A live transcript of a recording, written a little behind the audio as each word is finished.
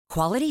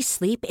Quality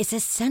sleep is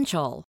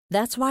essential.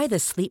 That's why the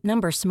Sleep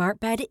Number Smart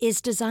Bed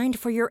is designed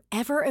for your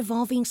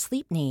ever-evolving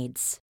sleep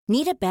needs.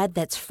 Need a bed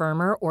that's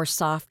firmer or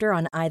softer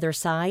on either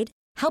side?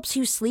 Helps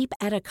you sleep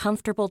at a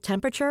comfortable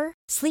temperature?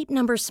 Sleep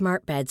Number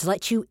Smart Beds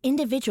let you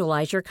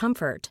individualize your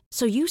comfort,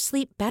 so you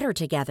sleep better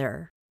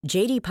together.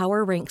 J.D.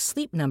 Power ranks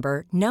Sleep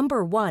Number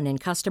number 1 in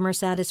customer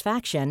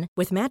satisfaction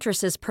with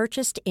mattresses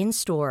purchased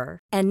in-store.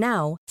 And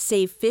now,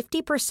 save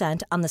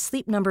 50% on the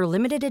Sleep Number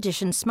Limited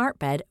Edition Smart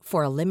Bed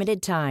for a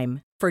limited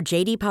time. For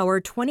J.D. Power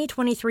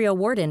 2023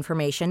 award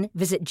information,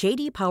 visit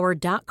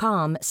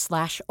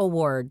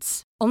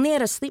jdpower.com/awards. Only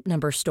at a Sleep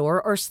Number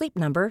store or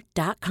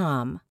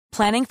sleepnumber.com.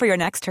 Planning for your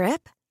next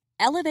trip?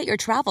 Elevate your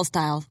travel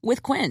style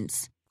with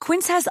Quince.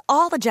 Quince has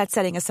all the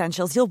jet-setting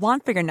essentials you'll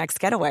want for your next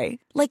getaway,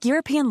 like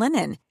European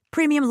linen,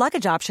 premium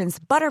luggage options,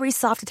 buttery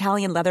soft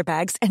Italian leather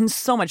bags, and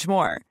so much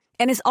more.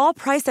 And is all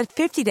priced at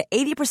 50 to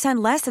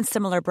 80% less than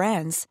similar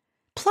brands.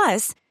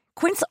 Plus,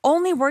 Quince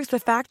only works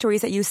with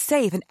factories that use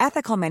safe and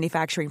ethical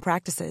manufacturing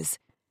practices.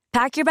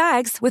 Pack your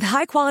bags with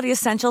high-quality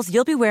essentials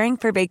you'll be wearing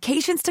for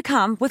vacations to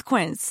come with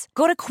Quince.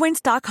 Go to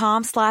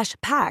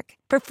quince.com/pack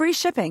for free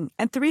shipping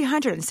and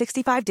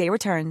 365-day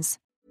returns.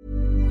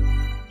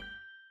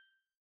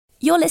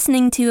 You're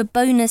listening to a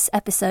bonus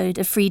episode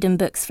of Freedom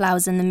Books'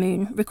 Flowers and the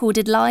Moon,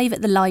 recorded live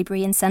at the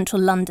library in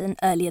central London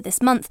earlier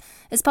this month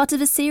as part of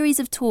a series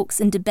of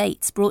talks and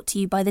debates brought to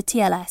you by the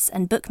TLS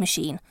and Book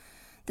Machine.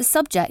 The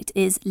subject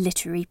is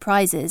literary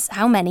prizes.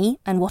 How many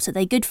and what are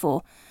they good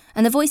for?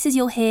 And the voices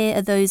you'll hear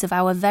are those of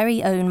our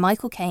very own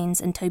Michael Keynes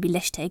and Toby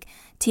Lichtig,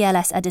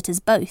 TLS editors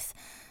both,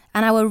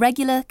 and our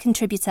regular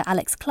contributor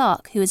Alex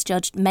Clark, who has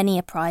judged many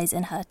a prize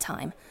in her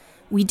time.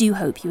 We do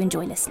hope you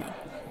enjoy listening.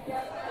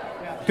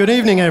 Good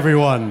evening,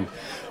 everyone.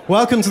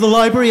 Welcome to the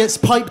library. It's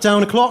pipe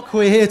down o'clock.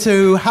 We're here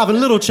to have a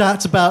little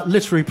chat about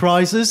literary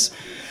prizes.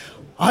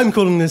 I'm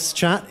calling this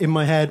chat in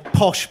my head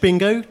Posh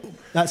Bingo.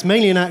 That's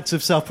mainly an act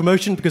of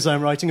self-promotion because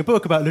I'm writing a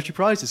book about literary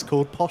prizes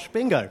called Posh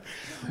Bingo.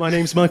 My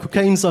name's Michael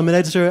Keynes. I'm an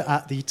editor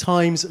at the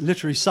Times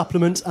Literary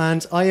Supplement,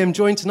 and I am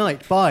joined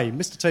tonight by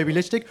Mr. Toby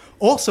Lichtig,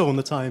 also on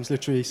the Times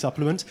Literary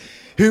Supplement,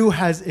 who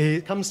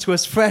comes to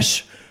us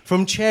fresh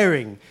from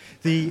chairing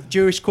the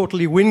Jewish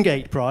Quarterly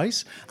Wingate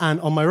Prize. And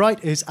on my right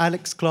is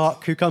Alex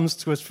Clark, who comes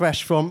to us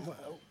fresh from...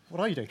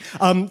 What are you doing?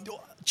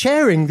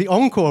 Chairing the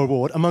Encore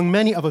Award, among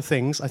many other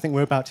things. I think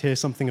we're about to hear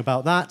something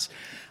about that.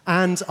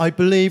 And I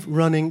believe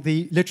running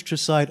the literature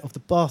side of the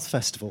Bath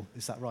Festival.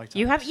 Is that right?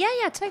 You have? Yeah,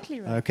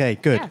 totally right. Okay,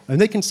 good. Yeah. And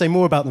they can say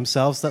more about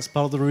themselves. That's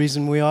part of the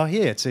reason we are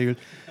here, to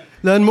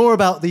learn more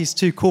about these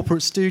two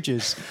corporate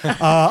stooges.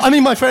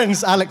 My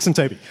friends, Alex and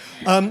Toby.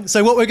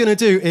 So what we're going to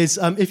do is,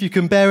 if you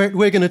can bear it,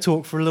 we're going to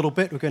talk for a little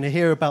bit. We're going to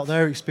hear about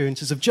their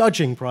experiences of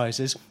judging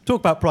prizes,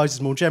 talk about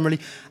prizes more generally,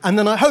 and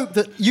then I hope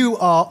that you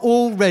are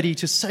all ready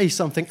to say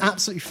something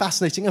absolutely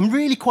fascinating and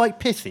really quite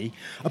pithy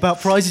about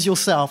prizes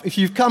yourself if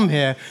you've come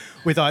here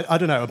with, I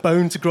don't know, a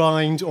bone to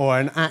grind or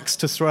an axe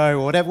to throw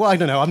or whatever. Well, I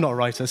don't know, I'm not a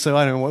writer, so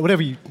I don't know,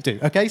 whatever you do.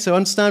 Okay, so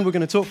understand we're going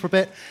to talk for a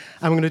bit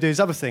and we're going to do these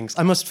other things.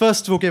 I must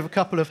first of all give a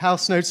couple of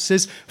house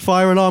notices.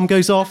 Fire alarm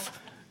goes off.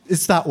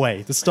 It's that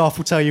way. The staff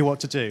will tell you what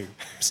to do.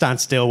 Stand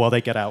still while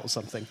they get out or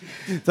something.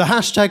 The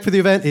hashtag for the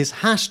event is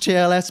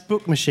 #TLS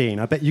Book Machine.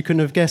 I bet you couldn't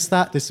have guessed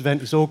that. This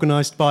event is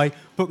organised by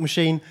Book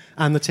Machine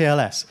and the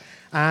TLS.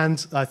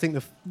 And I think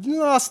the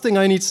last thing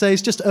I need to say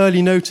is just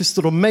early notice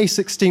that on May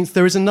 16th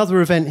there is another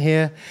event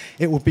here.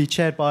 It will be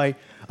chaired by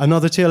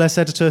another TLS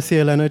editor,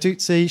 Thea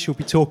Lenarduzzi. She'll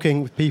be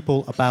talking with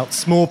people about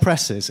small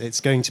presses.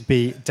 It's going to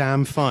be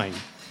damn fine.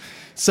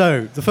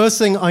 So, the first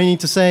thing I need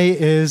to say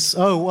is,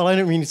 I don't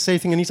really need to say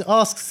anything, I need to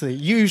ask the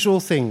usual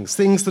things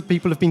that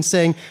people have been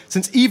saying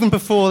since even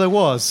before there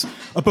was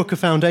a Booker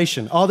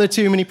Foundation. Are there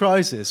too many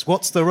prizes?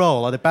 What's the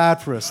role? Are they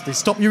bad for us? They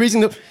stop you reading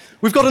them.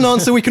 We've got an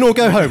answer, we can all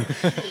go home.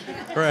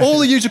 Right. All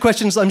the usual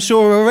questions, I'm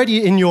sure, are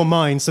already in your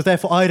mind, so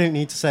therefore I don't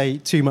need to say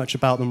too much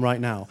about them right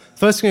now.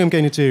 First thing I'm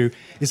going to do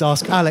is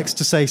ask Alex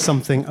to say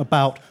something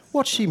about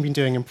what's she been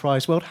doing in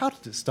Prize World. How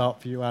did it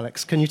start for you,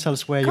 Alex? Can you tell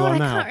us where you are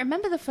now? I can't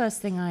remember the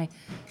first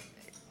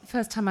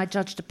time I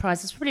judged a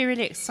prize. I was really,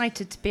 really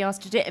excited to be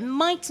asked to do it. It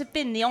might have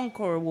been the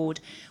Encore Award,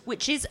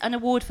 which is an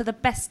award for the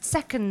best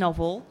second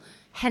novel,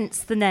 hence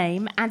the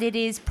name, and it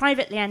is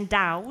privately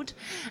endowed,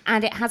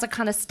 and it has a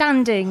kind of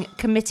standing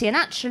committee, and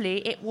actually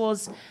it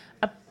was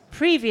a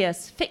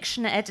previous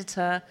fiction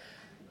editor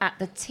at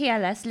the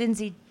TLS,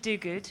 Lindsay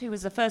Duguid, who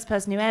was the first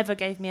person who ever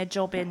gave me a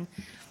job in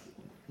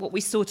what we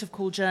sort of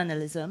call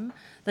journalism,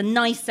 the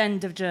nice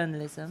end of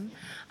journalism,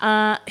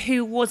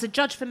 who was a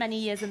judge for many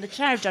years and the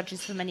chair of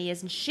judges for many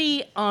years, and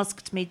she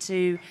asked me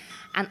to,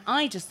 and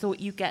I just thought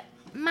you get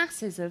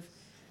masses of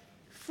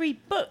free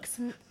books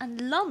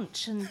and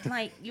lunch and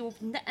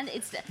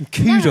it's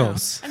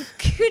kudos.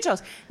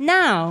 Kudos.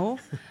 Now,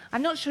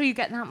 I'm not sure you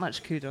get that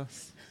much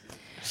kudos.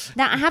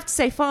 Now, I have to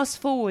say, fast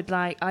forward,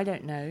 I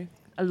don't know,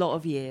 a lot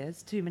of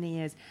years, too many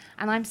years,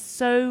 and I'm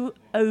so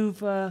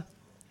over...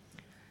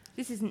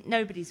 This isn't,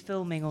 nobody's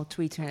filming or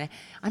tweeting.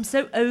 I'm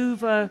so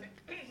over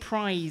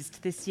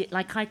prized this year,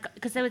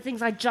 because there were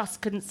things I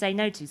just couldn't say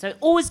no to. So I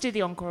always do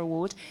the Encore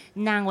Award,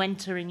 now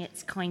entering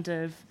its kind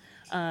of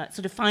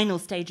sort of final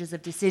stages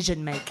of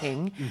decision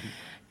making.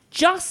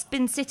 Just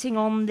been sitting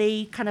on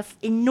the kind of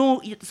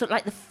sort of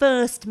like the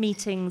first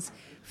meetings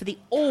for the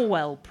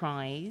Orwell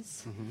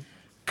Prize.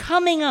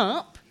 Coming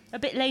up a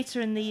bit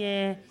later in the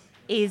year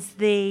is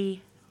the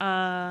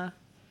Penn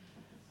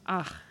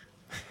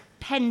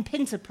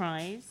Pinter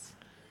Prize.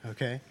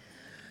 Okay.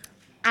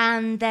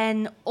 And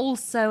then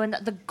also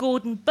the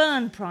Gordon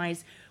Byrne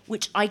Prize,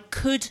 which I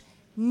could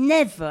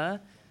never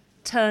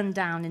turn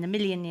down in a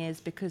million years,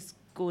 because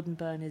Gordon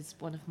Byrne is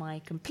one of my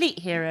complete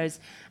heroes,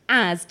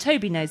 as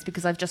Toby knows,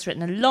 because I've just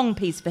written a long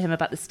piece for him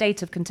about the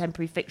state of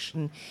contemporary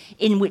fiction,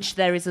 in which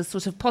there is a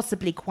sort of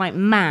possibly quite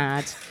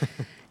mad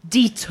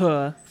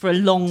detour for a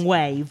long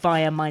way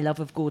via my love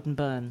of Gordon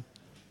Byrne.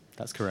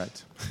 That's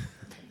correct.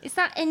 Is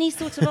that any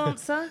sort of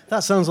answer?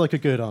 That sounds like a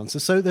good answer.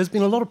 So there's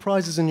been a lot of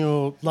prizes in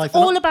your life.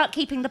 All about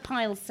keeping the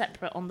piles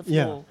separate on the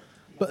floor.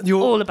 Yeah. But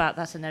you're all about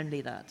that and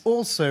only that.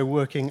 Also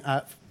working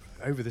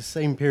over the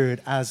same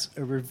period as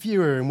a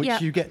reviewer, in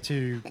which you get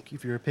to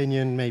give your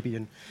opinion, maybe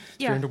in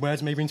 300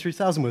 words, maybe in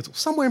 3,000 words, or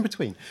somewhere in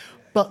between.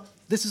 But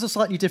this is a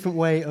slightly different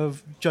way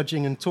of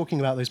judging and talking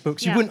about those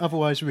books you wouldn't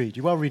otherwise read.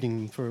 You are reading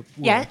them for a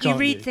while, you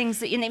read things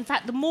that, in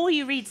fact, the more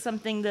you read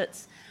something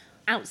that's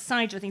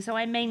outside of things, so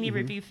I mainly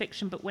review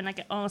fiction, but when I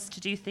get asked to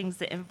do things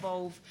that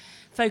involve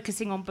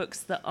focusing on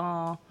books that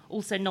are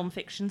also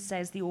non-fiction,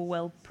 say as the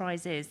Orwell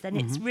Prize is, then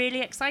it's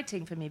really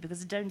exciting for me,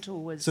 because I don't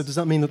always... So does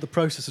that mean that the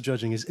process of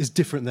judging is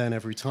different then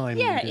every time?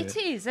 Yeah, it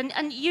is.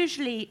 And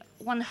usually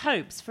one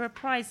hopes for a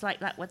prize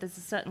like that, where there's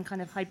a certain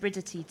kind of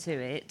hybridity to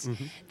it,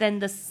 then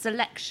the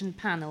selection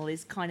panel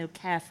is kind of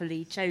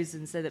carefully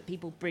chosen so that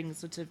people bring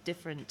sort of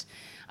different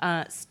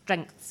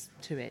strengths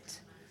to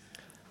it.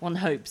 One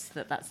hopes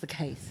that that's the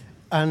case.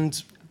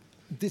 And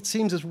it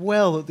seems as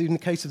well that in the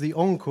case of the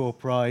Encore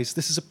Prize,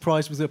 this is a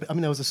prize with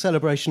there was a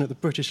celebration at the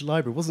British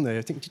Library, wasn't there?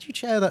 I think, did you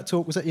chair that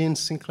talk? Was it Ian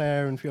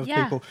Sinclair and a few other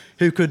people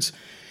who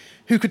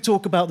could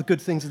talk about the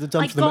good things that had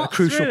done for them at a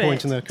crucial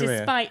point in their career?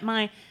 Despite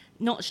my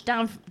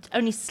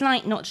only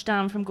slight notch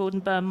down from Gordon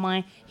Byrne,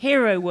 my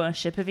hero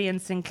worship of Ian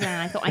Sinclair.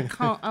 I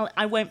thought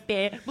I won't be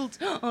able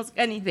to ask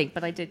anything,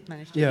 but I did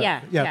manage to.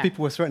 Yeah.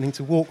 People were threatening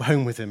to walk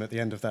home with him at the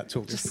end of that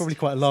talk. It's probably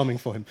quite alarming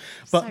for him.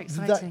 But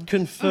so that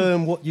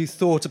confirmed what you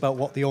thought about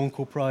what the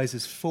Encore Prize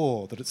is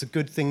for, that it's a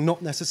good thing,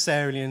 not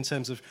necessarily in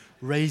terms of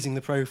raising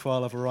the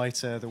profile of a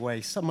writer the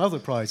way some other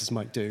prizes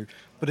might do,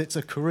 but it's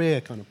a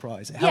career kind of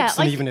prize. It helps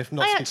them even if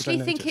not. I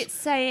actually think it's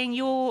saying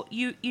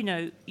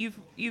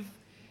you've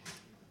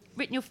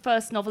written your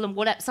first novel and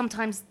whatever.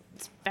 Sometimes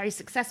it's very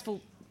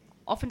successful.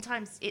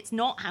 Oftentimes it's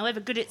not.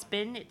 However good it's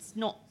been, it's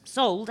not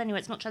sold. Anyway,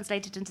 it's not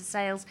translated into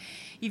sales.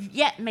 You've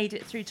yet made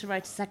it through to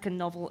write a second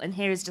novel, and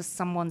here is just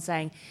someone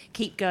saying,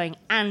 keep going,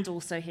 and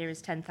also here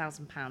is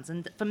 £10,000.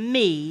 And for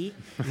me,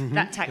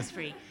 that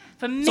tax-free.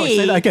 For me... Sorry,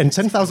 say that again,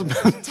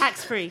 £10,000.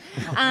 Tax-free.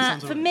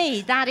 For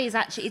me, that is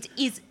actually... It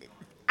is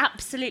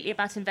absolutely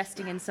about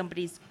investing in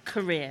somebody's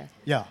career.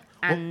 Yeah.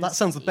 Well, that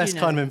sounds the best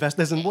kind of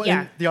investment.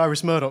 In the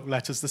Iris Murdoch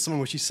letters, there's something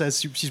where she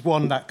says she's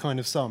won that kind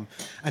of sum,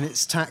 and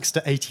it's taxed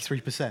at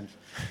 83%. So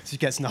she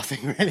gets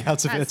nothing really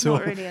out of it at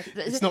all.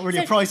 It's not really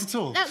a prize at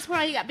all. That's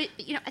where I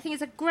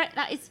think it's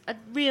that is a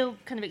real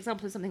kind of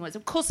example of something like this.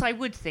 Of course, I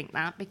would think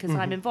that because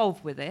I'm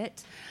involved with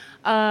it,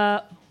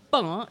 but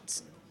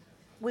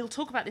we'll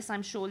talk about this,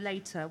 I'm sure,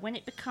 later. When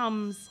it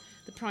becomes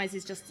the prize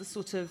is just a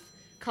sort of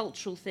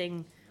cultural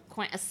thing.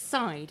 Quite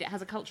aside, it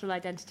has a cultural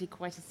identity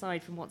quite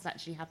aside from what's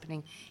actually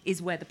happening,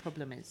 is where the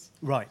problem is.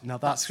 Right, now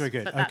that's very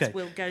good. But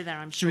we'll go there,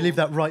 I'm sure. Should we leave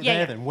that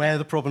there then, where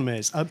the problem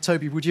is?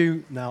 Toby, would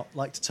you now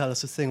like to tell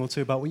us a thing or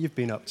two about what you've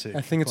been up to?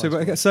 A thing or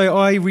two. So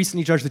I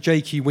recently judged the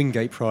J.Q.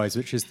 Wingate Prize,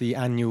 which is the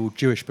annual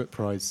Jewish book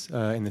prize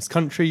in this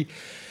country.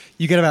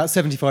 You get about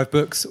 75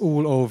 books,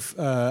 all of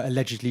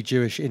allegedly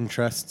Jewish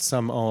interest.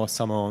 Some are,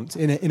 some aren't.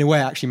 In a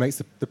way, it actually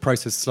makes the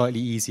process slightly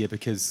easier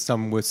because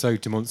some were so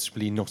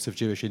demonstrably not of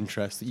Jewish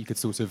interest that you could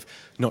sort of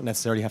not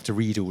necessarily have to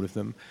read all of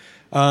them.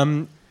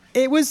 I've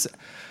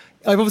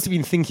obviously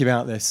been thinking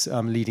about this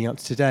leading up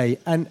to today,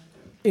 and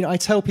I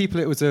tell people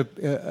it was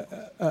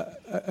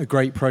a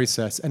great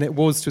process, and it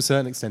was to a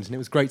certain extent, and it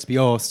was great to be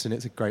asked, and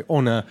it's a great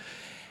honour.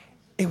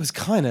 It was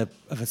kind of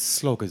a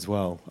slog as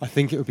well. I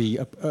think it would be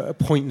a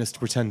pointless to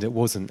pretend it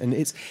wasn't. And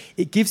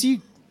it gives you,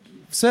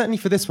 certainly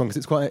for this one, because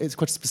it's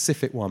quite a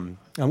specific one.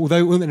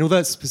 Although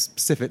it's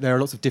specific, there are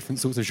lots of different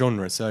sorts of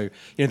genres. So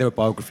there were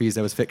biographies,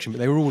 there was fiction, but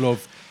they were all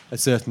of a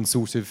certain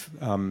sort of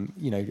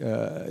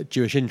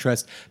Jewish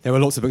interest. There were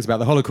lots of books about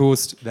the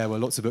Holocaust. There were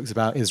lots of books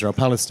about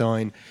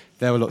Israel-Palestine.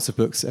 There were lots of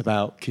books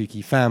about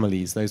kooky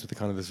families. Those were the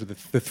kind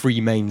of the three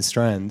main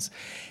strands.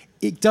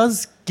 It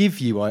does give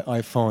you,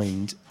 I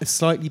find, a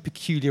slightly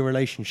peculiar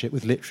relationship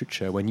with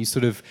literature when you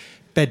sort of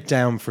bed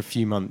down for a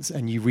few months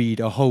and you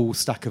read a whole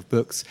stack of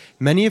books,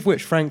 many of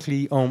which,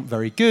 frankly, aren't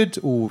very good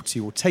or to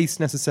your taste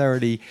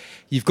necessarily.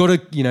 You've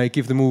got to,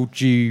 give them all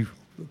due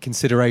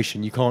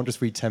consideration. You can't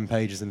just read 10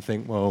 pages and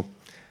think, well,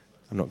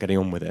 I'm not getting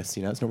on with this.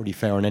 It's not really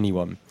fair on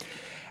anyone.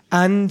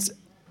 And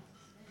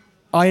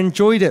I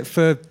enjoyed it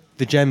for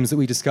the gems that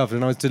we discovered,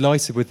 and I was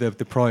delighted with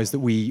the prize that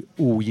we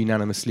all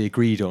unanimously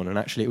agreed on. And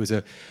actually, it was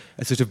a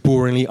sort of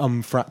boringly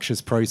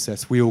unfractious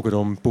process. We all got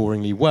on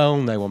boringly well.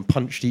 No one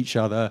punched each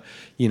other.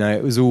 You know,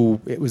 it was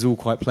all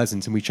quite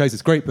pleasant. And we chose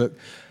this great book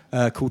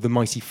called The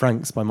Mighty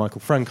Franks by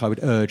Michael Frank. I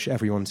would urge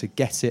everyone to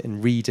get it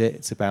and read it.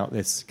 It's about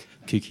this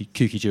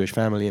kooky Jewish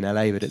family in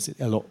LA, but it's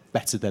a lot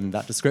better than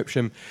that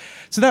description.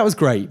 So that was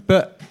great.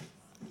 But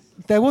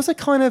there was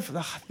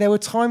there were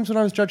times when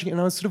I was judging it,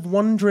 and I was sort of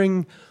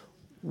wondering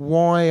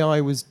why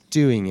I was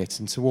doing it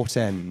and to what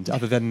end,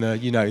 other than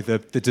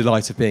the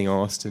delight of being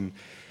asked and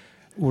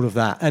all of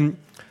that. And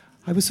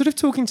I was sort of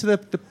talking to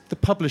the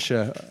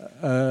publisher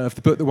of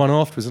the book that won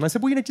afterwards, and I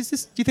said, well, do you think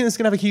this is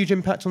going to have a huge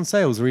impact on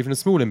sales or even a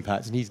small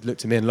impact? And he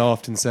looked at me and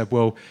laughed and said,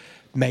 well,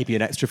 maybe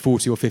an extra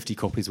 40 or 50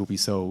 copies will be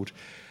sold.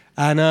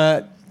 And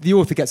the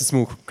author gets a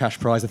small cash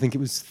prize. I think it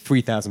was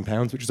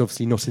 £3,000, which is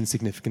obviously not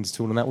insignificant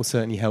at all, and that will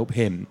certainly help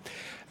him.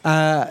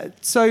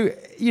 So,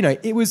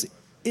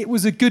 it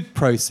was a good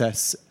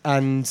process,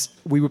 and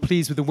we were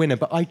pleased with the winner.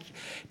 But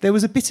there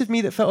was a bit of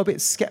me that felt a bit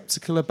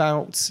sceptical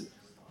about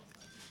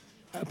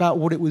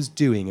what it was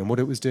doing and what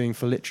it was doing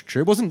for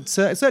literature. It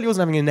certainly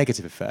wasn't having a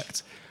negative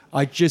effect.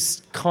 I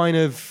just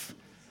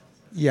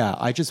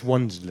I just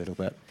wondered a little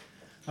bit.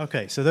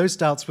 Okay, so those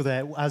doubts were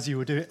there as you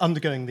were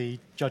undergoing the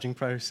judging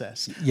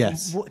process.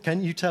 Yes.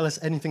 Can you tell us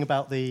anything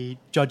about the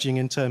judging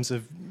in terms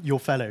of your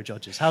fellow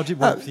judges? How did it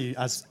work for you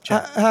as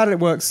chair? How did it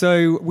work?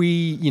 So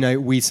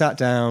we sat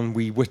down,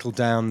 we whittled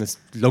down this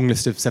long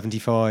list of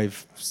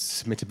 75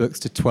 submitted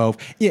books to 12.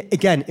 Yeah,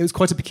 again, it was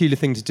quite a peculiar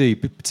thing to do,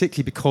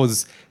 particularly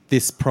because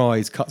this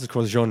prize cuts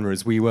across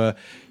genres. We were,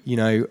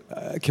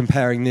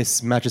 comparing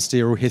this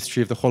magisterial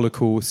history of the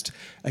Holocaust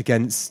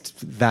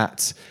against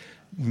that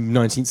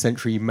 19th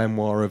century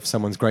memoir of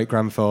someone's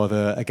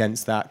great-grandfather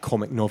against that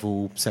comic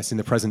novel set in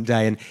the present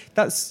day. And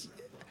it's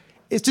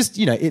just,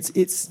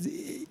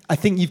 I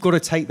think you've got to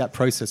take that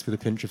process with a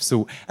pinch of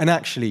salt. And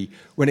actually,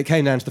 when it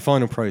came down to the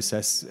final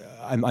process,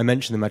 I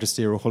mentioned the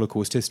magisterial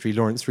Holocaust history,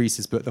 Lawrence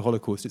Rees's book, The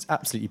Holocaust. It's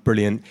absolutely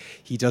brilliant.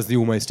 He does the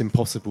almost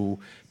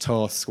impossible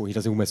task, or he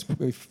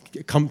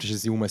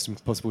accomplishes the almost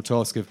impossible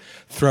task of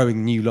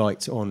throwing new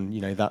light on,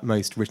 that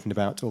most written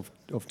about of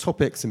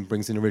topics, and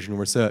brings in original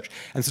research,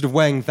 and sort of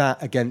weighing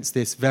that against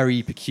this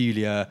very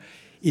peculiar,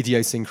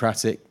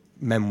 idiosyncratic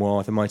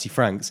memoir, The Mighty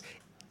Franks.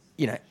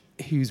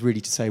 Who's really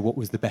to say what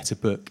was the better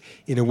book?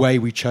 In a way,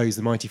 we chose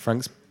The Mighty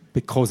Franks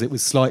because it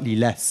was slightly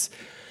less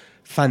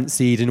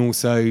fancied, and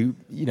also,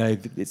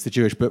 it's the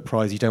Jewish Book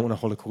Prize. You don't want a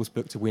Holocaust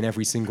book to win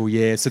every single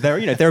year. So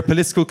there are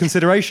political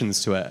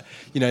considerations to it.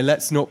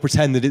 Let's not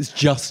pretend that it's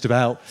just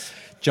about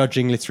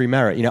judging literary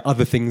merit.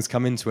 Other things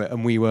come into it,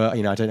 and we were,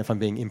 I don't know if I'm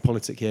being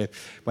impolitic here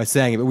by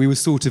saying it, but we were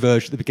sort of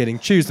urged at the beginning,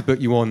 choose the book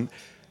you want.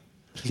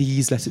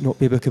 Please let it not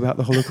be a book about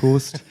the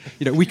Holocaust.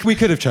 We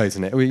could have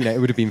chosen it. It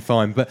would have been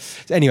fine. But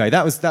anyway,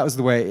 that was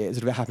the way it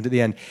sort of happened at the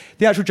end.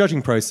 The actual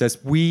judging process,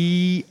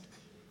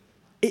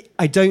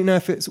 I don't know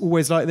if it's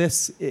always like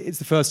this. It's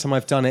the first time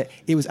I've done it.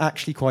 It was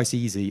actually quite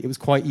easy. It was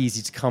quite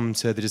easy to come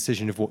to the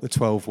decision of what the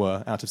 12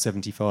 were out of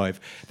 75.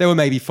 There were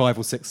maybe 5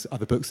 or 6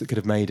 other books that could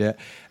have made it.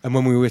 And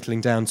when we were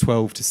whittling down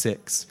 12 to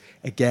 6,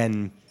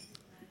 again,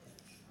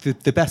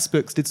 the best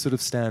books did sort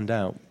of stand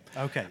out.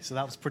 Okay, so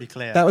that was pretty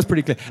clear. That was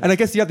pretty clear. And I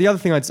guess the other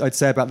thing I'd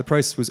say about the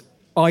process was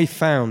I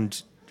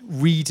found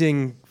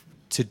reading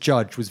to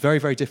judge was very,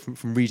 very different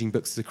from reading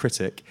books as a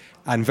critic,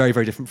 and very,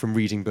 very different from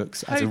reading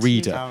books as a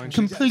reader.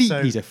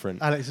 Completely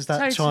different. Alex, does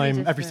that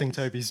chime everything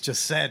Toby's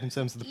just said in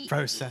terms of the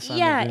process?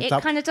 Yeah, it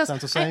kind of does.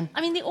 Sounds the same? I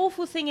mean, the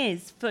awful thing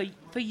is,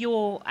 for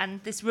your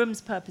and this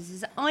room's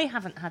purposes, I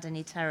haven't had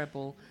any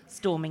terrible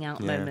storming out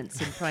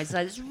moments in prizes.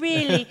 It's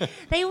really,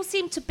 they all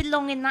seem to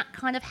belong in that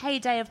kind of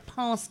heyday of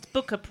past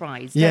Booker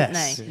Prize, don't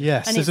they?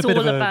 Yes, and there's it's a bit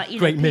all of a about,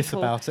 great myth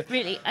about it.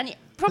 Really, and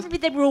probably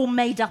they were all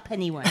made up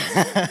anyway,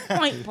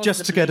 quite possibly,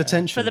 just to get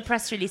attention for the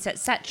press release,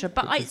 etc.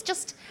 But it's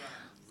just.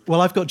 Well,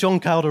 I've got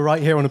John Calder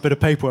right here on a bit of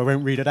paper. I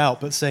won't read it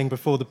out, but saying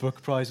before the Booker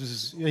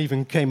Prize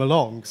even came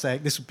along,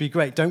 saying this would be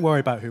great. Don't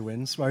worry about who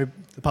wins. Worry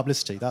the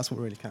publicity. That's what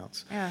really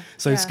counts.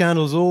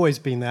 Scandal's always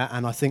been there,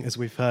 and I think, as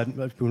we've heard,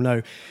 most people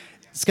know,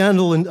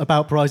 scandal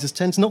about prizes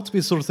tends not to be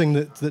the sort of thing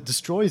that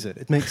destroys it.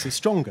 It makes it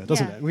stronger,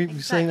 doesn't it? We're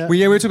saying that.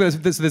 Well, we're talking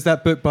about. So there's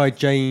that book by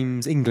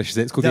James English.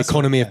 It's called The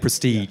Economy of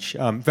Prestige.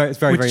 It's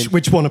very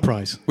which won a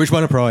prize. Which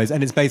won a prize,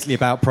 and it's basically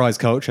about prize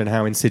culture and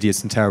how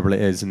insidious and terrible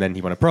it is. And then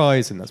he won a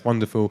prize, and that's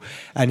wonderful.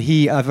 And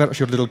I've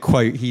actually got a little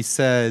quote. He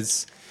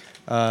says.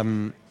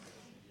 So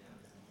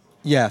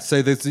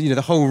there's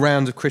the whole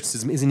round of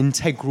criticism is an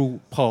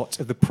integral part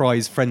of the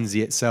prize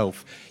frenzy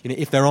itself.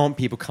 If there aren't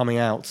people coming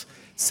out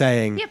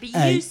saying, it'd be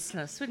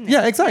useless, wouldn't it?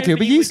 Yeah, exactly.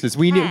 It'd be useless.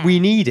 We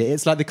need it.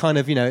 It's like the kind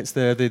of it's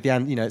the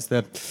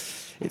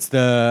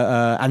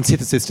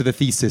antithesis to the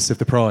thesis of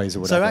the prize or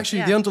whatever. So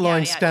actually, the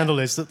underlying scandal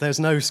is that there's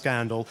no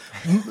scandal.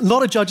 A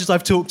lot of judges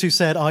I've talked to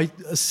said I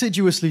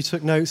assiduously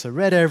took notes. I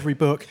read every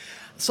book.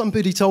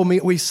 somebody told me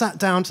we sat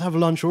down to have a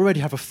lunch already,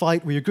 have a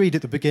fight. We agreed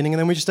at the beginning, and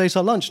then we just ate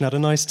our lunch and had a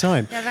nice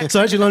time. Yeah,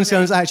 so actually, lunch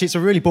is actually it's a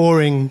really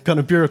boring kind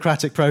of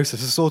bureaucratic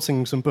process of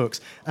sorting some books.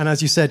 And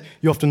as you said,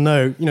 you often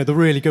know, the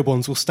really good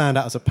ones will stand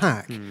out as a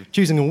pack.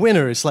 Choosing a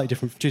winner is slightly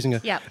different from choosing a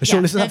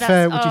short list. Is that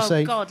fair? Would you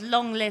say? Oh God,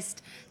 long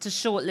list to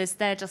short list.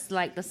 They're just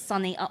like the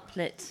sunny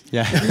uplit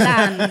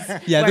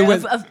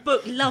lands of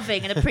book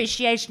loving and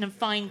appreciation and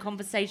fine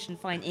conversation,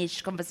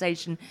 fine-ish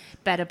conversation,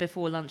 better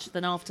before lunch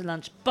than after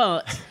lunch.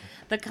 But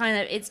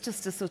it's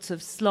just a sort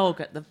of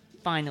slog at the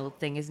final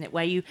thing, isn't it?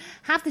 Where you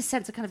have this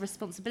sense of kind of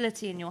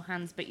responsibility in your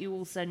hands, but you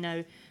also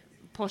know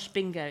Posh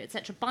Bingo,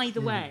 etc. By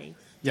the way,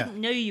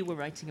 didn't know you were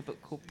writing a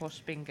book called Posh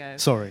Bingo.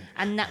 Sorry.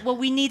 And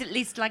we need at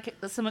least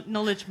some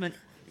acknowledgement,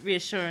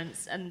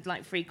 reassurance, and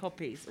free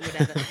copies or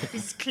whatever. This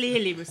is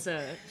clearly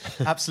research.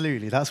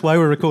 Absolutely. That's why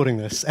we're recording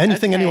this.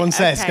 Anything anyone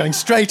says going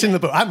straight in the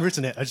book. I haven't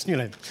written it. I just, you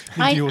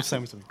all say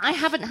something. I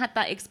haven't had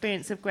that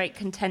experience of great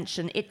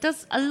contention. It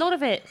does a lot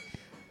of it.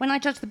 When I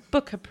judged the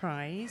Booker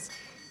Prize,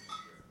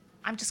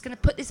 I'm just going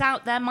to put this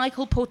out there.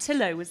 Michael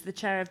Portillo was the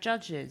chair of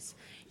judges.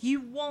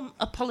 You want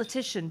a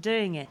politician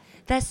doing it.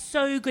 They're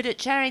so good at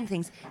chairing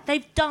things.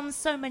 They've done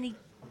so many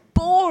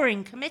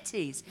boring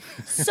committees.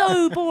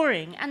 So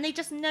boring. And they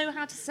just know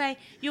how to say,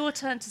 your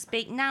turn to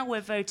speak, now we're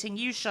voting,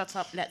 you shut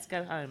up, let's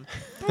go home.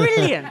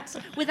 Brilliant.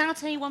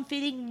 Without anyone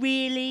feeling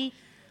really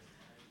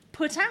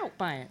put out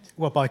by it.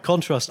 Well, by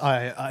contrast,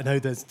 I know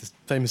there's this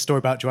famous story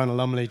about Joanna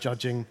Lumley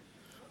judging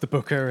the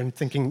Booker and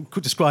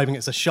describing it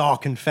as a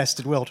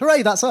shark-infested world.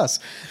 Hooray, that's us.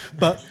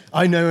 But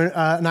I know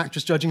an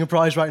actress judging a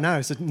prize right now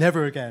who said,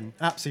 never again.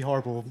 Absolutely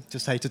horrible.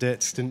 Just hated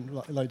it.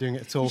 Didn't like doing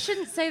it at all. You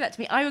shouldn't say that to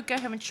me. I would go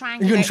home and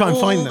triangulate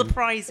all the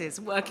prizes,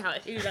 work out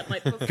who that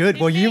might possibly Good.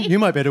 Well, be. you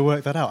might be able to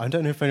work that out. I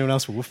don't know if anyone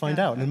else will. We'll find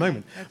out in a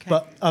moment. Okay.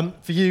 But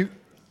for you,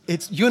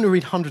 you're going to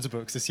read hundreds of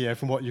books this year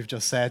from what you've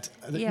just said.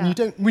 Yeah.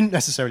 You wouldn't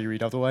necessarily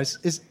read otherwise.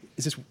 Is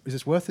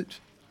this worth it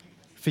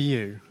for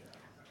you?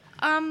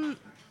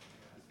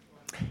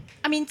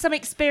 Some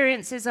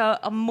experiences are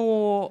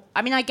more...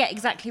 I get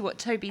exactly what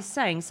Toby's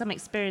saying. Some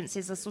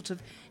experiences are sort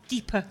of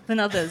deeper than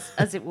others,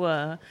 as it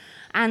were.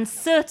 And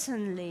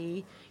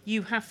certainly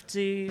you have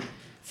to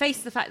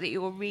face the fact that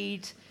you will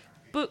read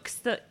books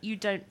that you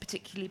don't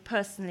particularly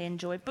personally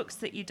enjoy, books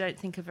that you don't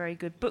think are very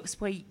good, books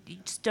where you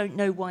just don't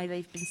know why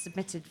they've been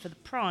submitted for the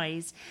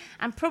prize,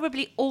 and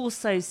probably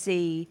also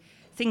see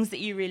things that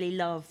you really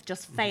love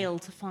just fail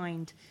to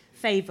find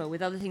favour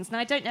with other things. And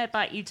I don't know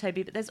about you,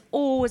 Toby, but there's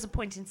always a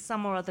point in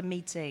some or other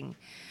meeting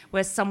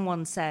where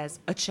someone says,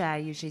 a chair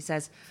usually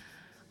says,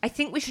 I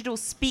think we should all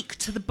speak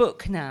to the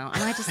book now.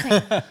 And I just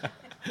think,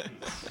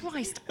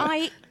 Christ,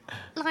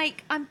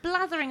 I'm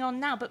blathering on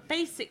now, but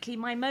basically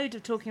my mode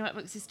of talking about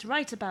books is to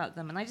write about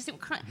them. And I just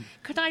think,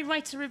 could I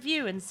write a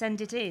review and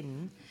send it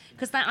in?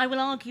 Because I will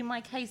argue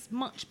my case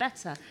much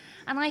better.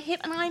 And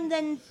I'm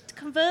then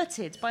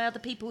converted by other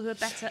people who are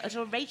better at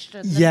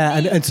oration than me.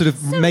 and sort of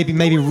So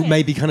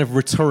maybe kind of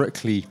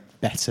rhetorically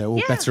better or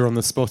better on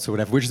the spot or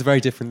whatever, which is a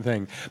very different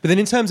thing. But then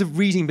in terms of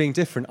reading being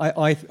different,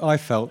 I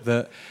felt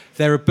that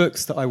there are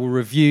books that I will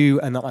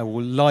review and that I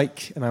will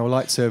like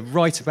to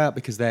write about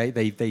because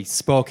they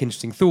spark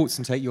interesting thoughts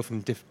and take you off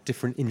in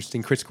different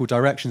interesting critical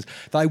directions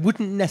that I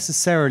wouldn't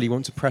necessarily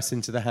want to press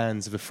into the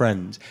hands of a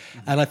friend.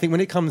 And I think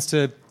when it comes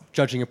to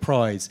judging a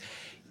prize,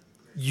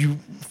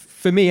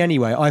 for me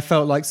anyway, I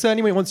felt like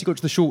certainly once you got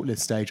to the shortlist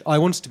stage, I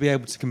wanted to be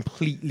able to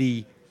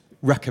completely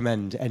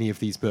recommend any of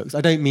these books.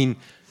 I don't mean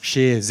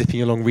sheer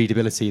zipping along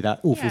readability, that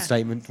awful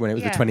statement when it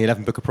was the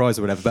 2011 Booker Prize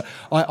or whatever, but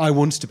I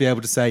wanted to be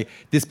able to say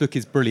this book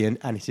is brilliant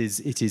and it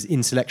is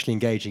intellectually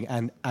engaging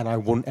and I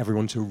want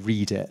everyone to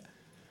read it.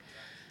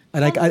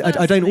 And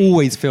I don't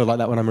always feel like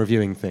that when I'm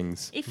reviewing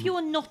things. If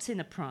you're not in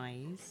a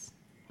prize,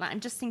 I'm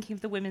just thinking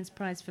of the Women's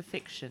Prize for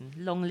Fiction.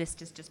 Long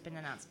list has just been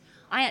announced.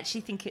 I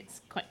actually think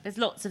there's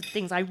lots of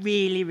things I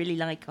really, really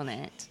like on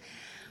it.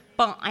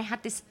 But I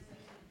had this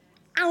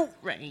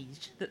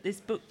outrage that this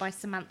book by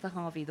Samantha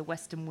Harvey, The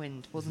Western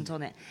Wind, wasn't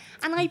on it.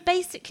 And I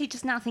basically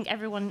just now think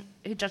everyone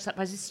who judged that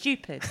prize is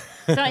stupid.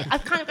 So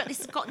I've kind of got, this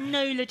has got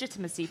no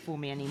legitimacy for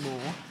me anymore.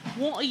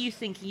 What are you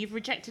thinking? You've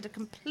rejected a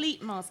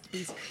complete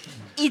masterpiece.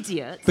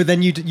 Idiot. But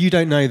then you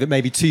don't know that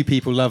maybe two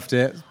people loved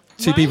it,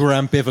 two people were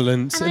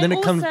ambivalent. And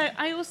then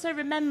I also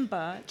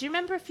remember, do you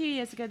remember a few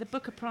years ago, the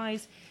Booker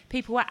Prize,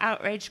 people were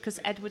outraged because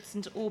Edward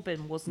St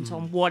Aubyn wasn't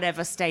on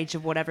whatever stage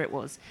of whatever it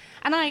was.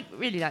 And I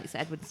really like Sir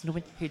Edward St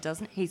Aubyn. Who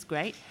doesn't? He's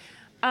great.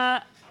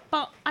 But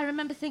I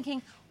remember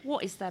thinking,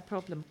 what is their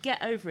problem?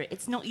 Get over it.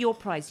 It's not your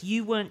prize.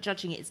 You weren't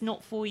judging it. It's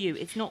not for you.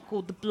 It's not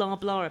called the blah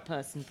blah a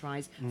person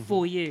prize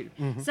for you.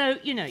 So,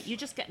 you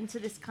just get into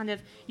this kind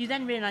of, you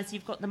then realise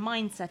you've got the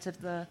mindset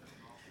of the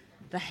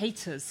the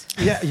haters.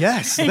 Yeah,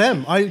 yes,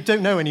 them. I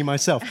don't know any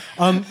myself.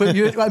 But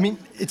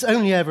it's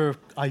only ever,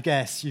 I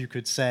guess, you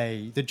could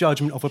say, the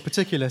judgment of a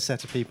particular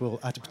set of people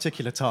at a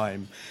particular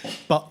time.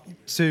 But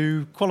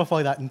to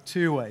qualify that in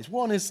two ways.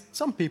 One is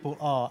some people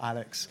are,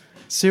 Alex,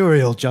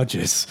 serial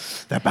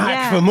judges. They're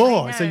back for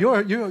more. So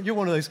you're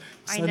one of those,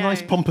 a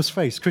nice pompous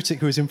face, critic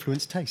who has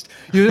influenced taste.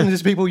 You're one of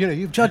those people,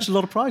 you've judged a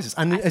lot of prizes.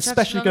 And it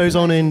especially goes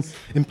on in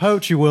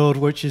poetry world,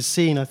 which is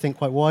seen, I think,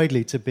 quite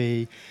widely to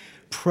be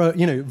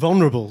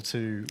vulnerable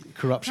to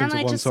corruptions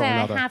of one sort or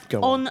another. I have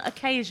on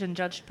occasion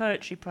judged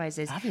poetry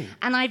prizes. Have you?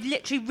 And I've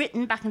literally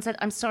written back and said,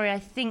 I'm sorry, I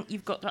think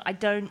you've got I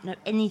don't know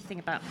anything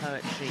about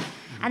poetry.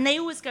 And they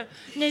always go,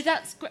 no,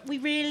 that's great. We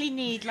really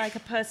need like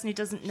a person who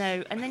doesn't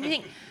know. And then you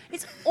think,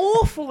 it's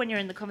awful when you're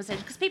in the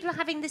conversation because people are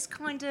having this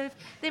kind of,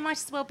 they might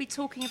as well be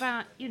talking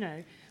about,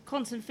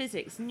 quantum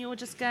physics, and you're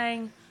just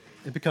going...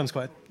 It becomes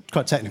quite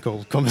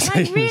technical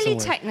conversation. Like really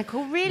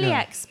technical, really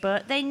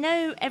expert. They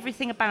know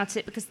everything about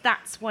it because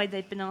that's why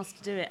they've been asked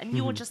to do it. And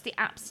you're just the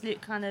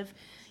absolute kind of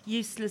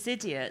useless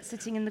idiot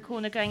sitting in the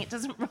corner going, it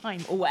doesn't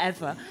rhyme or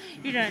whatever.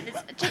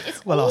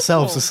 It's well, awful.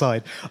 ourselves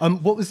aside.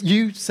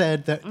 You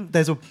said that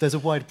there's a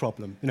wide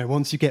problem.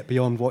 Once you get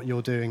beyond what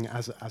you're doing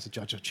as a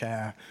judge or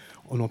chair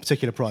on a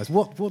particular prize,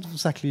 what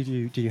exactly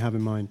do you have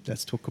in mind?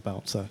 Let's talk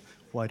about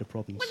wider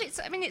problems. Well,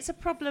 it's a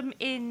problem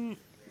in...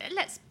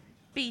 Let's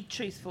be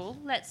truthful,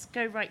 let's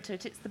go right to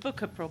it. It's the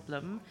Booker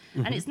problem,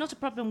 and it's not a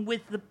problem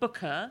with the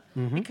Booker,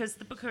 because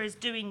the Booker is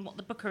doing what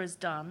the Booker has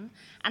done,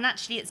 and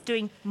actually it's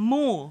doing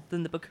more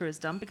than the Booker has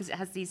done, because it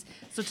has these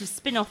sort of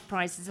spin-off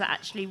prizes that are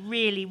actually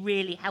really,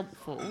 really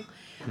helpful.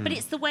 But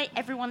it's the way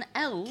everyone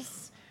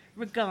else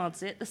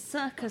regards it, the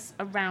circus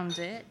around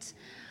it,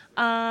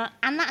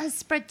 and that has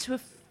spread to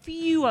a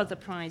few other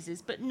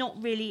prizes, but not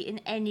really in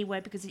any way,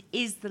 because it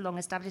is the long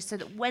established, so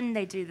that when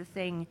they do the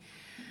thing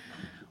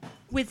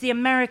with the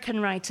American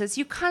writers,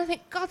 you kind of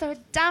think, God, they were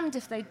damned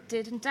if they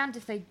did and damned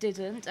if they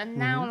didn't. And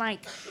now,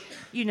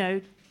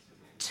 2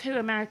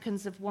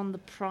 Americans have won the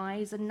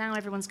prize, and now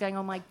everyone's going,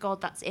 oh, my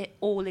God, that's it.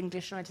 All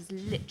English writers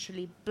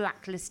literally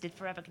blacklisted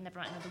forever, can never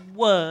write another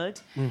word.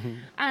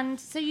 And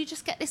so you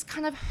just get this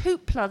kind of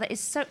hoopla that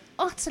is so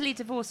utterly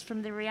divorced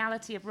from the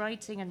reality of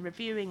writing and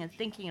reviewing and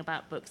thinking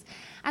about books.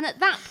 And at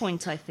that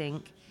point, I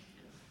think,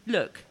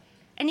 look,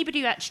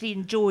 anybody who actually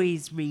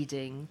enjoys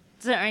reading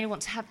doesn't really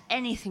want to have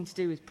anything to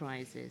do with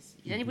prizes.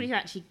 Anybody who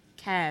actually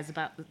cares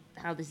about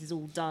how this is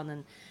all done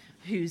and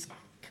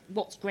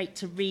what's great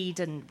to read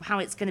and how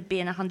it's going to be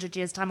in 100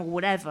 years' time or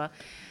whatever,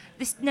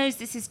 this knows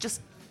this is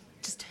just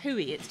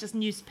hooey. It's just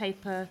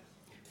newspaper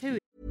hooey.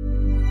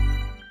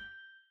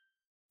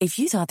 If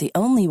you thought the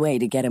only way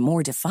to get a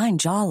more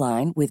defined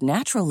jawline with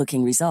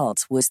natural-looking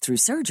results was through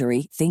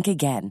surgery, think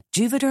again.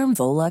 Juvederm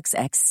Volux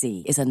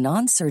XC is a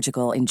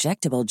non-surgical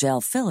injectable gel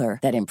filler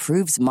that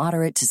improves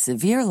moderate to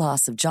severe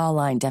loss of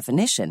jawline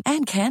definition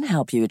and can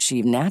help you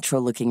achieve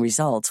natural-looking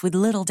results with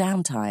little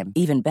downtime.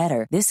 Even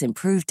better, this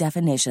improved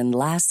definition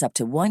lasts up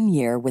to 1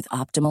 year with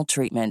optimal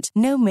treatment.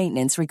 No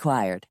maintenance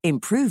required.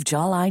 Improve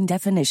jawline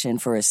definition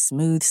for a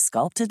smooth,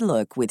 sculpted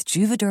look with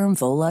Juvederm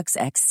Volux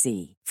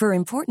XC. For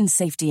important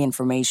safety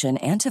information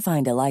and to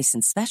find a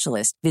licensed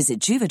specialist, visit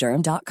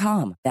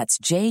Juvederm.com. That's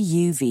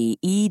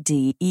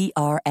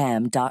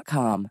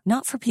JUVEDERM.com.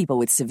 Not for people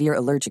with severe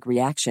allergic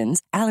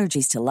reactions,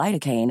 allergies to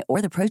lidocaine, or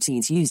the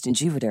proteins used in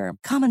Juvederm.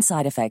 Common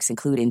side effects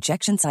include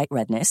injection site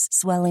redness,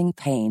 swelling,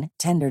 pain,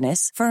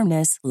 tenderness,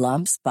 firmness,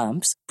 lumps,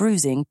 bumps,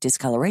 bruising,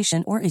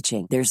 discoloration, or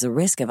itching. There's a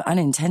risk of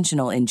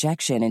unintentional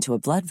injection into a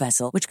blood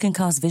vessel, which can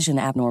cause vision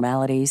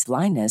abnormalities,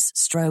 blindness,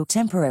 stroke,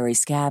 temporary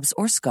scabs,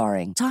 or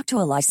scarring. Talk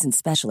to a licensed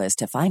specialist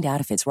to find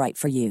out if it's right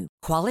for you.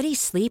 Quality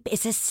sleep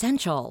is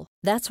essential.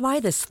 That's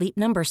why the Sleep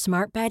Number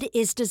Smart Bed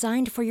is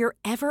designed for your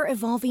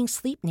ever-evolving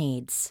sleep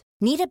needs.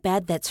 Need a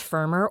bed that's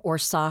firmer or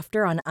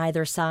softer on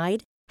either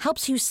side?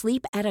 Helps you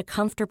sleep at a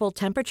comfortable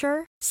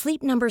temperature?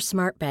 Sleep Number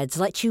Smart Beds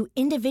let you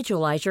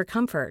individualize your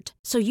comfort,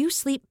 so you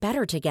sleep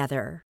better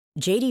together.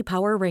 J.D.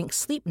 Power ranks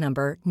Sleep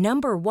Number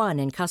number 1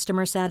 in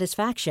customer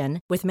satisfaction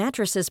with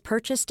mattresses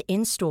purchased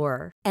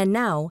in-store. And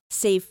now,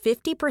 save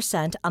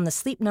 50% on the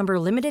Sleep Number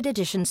Limited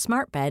Edition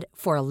Smart Bed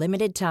for a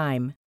limited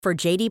time. For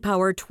J.D.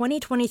 Power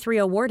 2023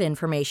 award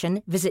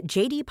information, visit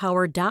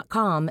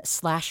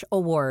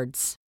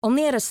jdpower.com/awards.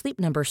 Only at a Sleep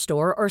Number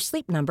store or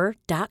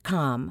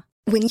sleepnumber.com.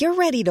 When you're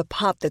ready to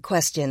pop the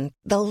question,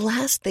 the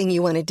last thing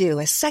you want to do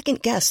is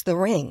second-guess the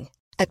ring.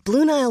 At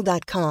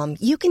BlueNile.com,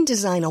 you can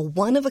design a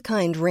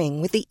one-of-a-kind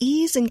ring with the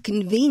ease and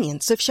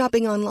convenience of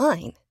shopping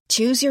online.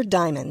 Choose your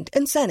diamond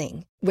and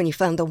setting. When you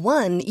find the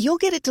one, you'll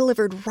get it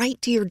delivered right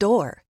to your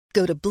door.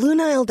 Go to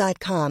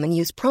BlueNile.com and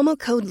use promo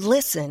code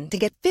LISTEN to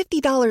get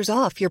 $50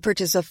 off your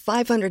purchase of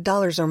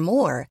 $500 or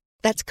more.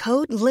 That's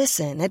code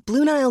LISTEN at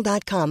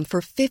BlueNile.com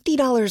for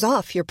 $50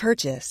 off your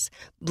purchase.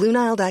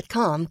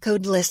 BlueNile.com,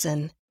 code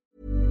LISTEN.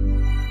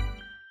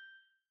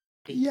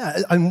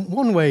 Yeah, and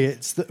one way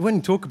it's that when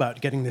you talk about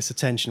getting this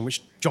attention,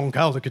 which John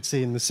Calder could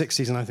see in the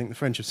 60s, and I think the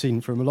French have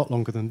seen for him a lot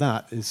longer than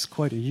that, is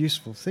quite a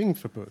useful thing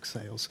for book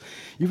sales.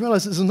 You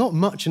realise there's not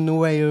much in the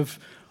way of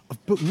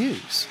of book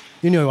news.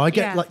 You know, I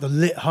get like the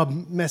Lit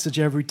Hub message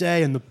every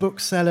day and the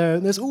bookseller,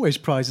 and there's always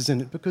prizes in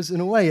it because, in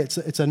a way, it's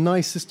a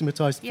nice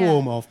systematized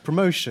form of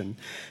promotion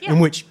in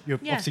which you're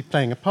obviously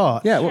playing a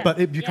part. But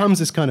it becomes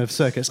this kind of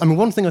circus. I mean,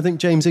 one thing I think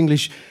James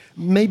English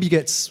maybe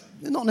gets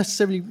not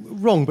necessarily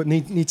wrong, but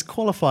needs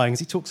qualifying is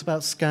he talks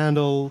about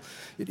scandal,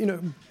 you know,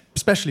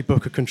 especially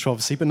Booker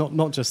controversy, but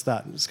not just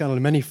that, scandal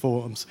in many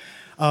forms,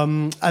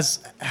 as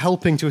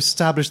helping to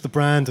establish the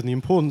brand and the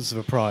importance of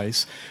a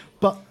prize.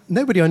 But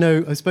nobody I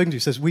know I've spoken to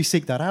says we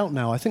seek that out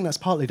now. I think that's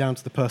partly down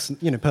to the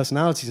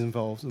personalities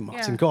involved,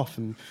 Martin Goff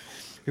and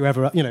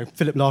whoever, you know,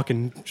 Philip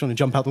Larkin trying to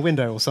jump out the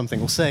window or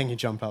something, or saying he'd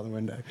jump out the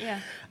window.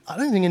 I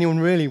don't think anyone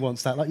really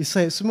wants that. Like you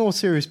say, it's a more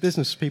serious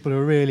business for people who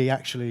are really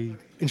actually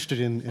interested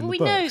in the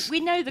books. We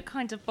know the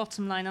kind of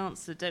bottom line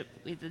answer, don't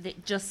we? That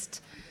it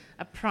just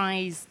a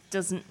prize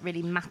doesn't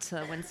really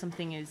matter when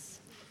something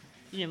is,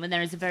 you know, when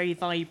there is a very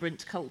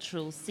vibrant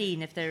cultural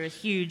scene. If there are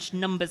huge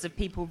numbers of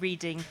people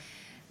reading,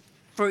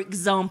 for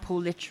example,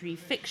 literary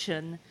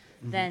fiction,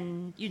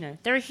 then, you know,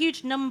 there are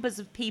huge numbers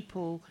of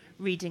people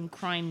reading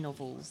crime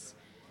novels.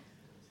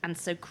 And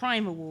so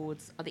crime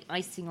awards are the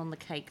icing on the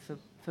cake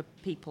for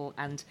people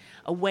and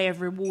a way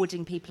of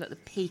rewarding people at the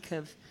peak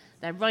of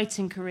their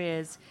writing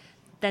careers.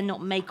 They're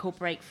not make or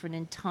break for an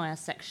entire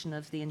section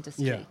of the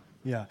industry.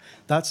 Yeah.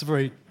 That's a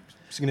very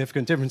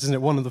significant difference, isn't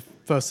it? One of the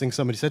first things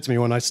somebody said to me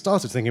when I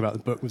started thinking about the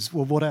book was,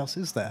 well, what else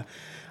is there?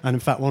 And in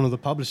fact, one of the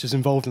publishers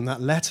involved in that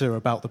letter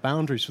about the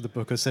boundaries for the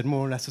book has said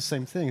more or less the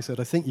same thing. He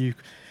said, I think you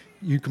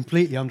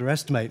completely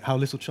underestimate how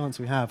little chance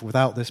we have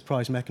without this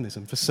prize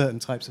mechanism for certain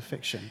types of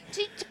fiction.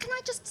 Can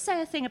I just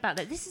say a thing about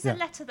that? This is a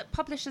letter that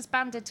publishers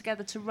banded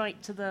together to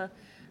write to the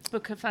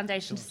Booker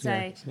Foundation to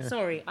say,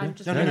 sorry, I'm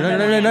just... No,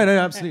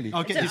 absolutely.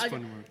 I'll get this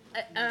one.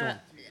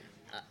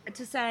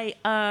 To say,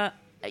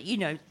 you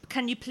know,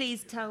 can you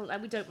please tell...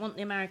 we don't want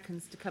the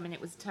Americans to come in. It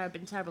was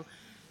terrible.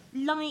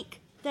 Like,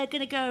 they're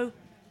going to go,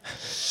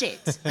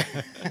 shit,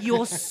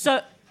 you're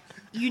so...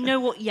 You know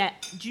what,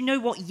 do you know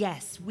what,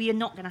 yes, we are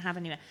not going to have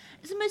anywhere.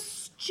 It's the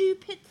most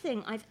stupid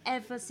thing I've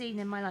ever seen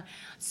in my life.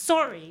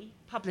 Sorry,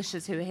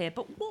 publishers who are here,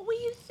 but what were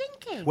you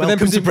thinking?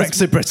 Welcome to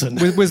Brexit Britain.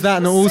 Was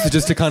that not also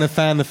just to kind of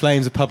fan the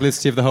flames of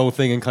publicity of the whole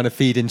thing and kind of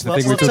feed into the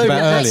thing we talked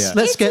about earlier?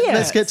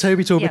 Let's get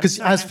Toby talking, because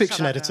as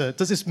fiction editor,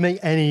 does this make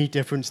any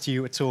difference to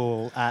you at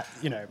all at,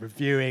 you know,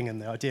 reviewing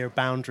and the idea of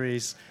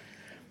boundaries?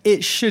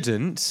 It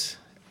shouldn't.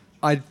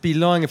 I'd be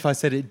lying if I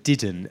said it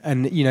didn't.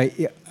 And, you know,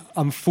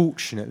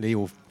 unfortunately,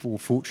 or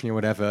fortunately, or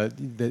whatever,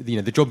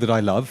 the job that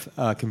I love,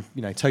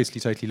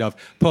 totally love.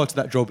 Part of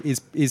that job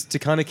is to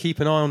kind of keep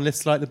an eye on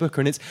lists like the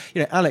Booker, and it's,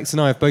 you know, Alex and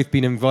I have both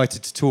been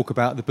invited to talk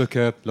about the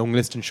Booker long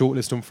list and short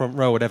list on Front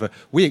Row, whatever.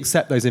 We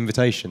accept those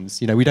invitations.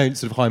 You know, we don't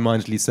sort of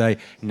high-mindedly say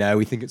no.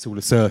 We think it's all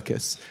a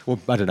circus, or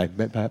I don't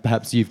know.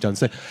 Perhaps you've done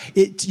so.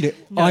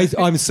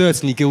 I'm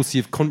certainly guilty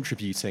of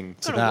contributing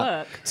to that.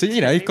 Work. So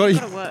you know, you've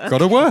got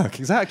to work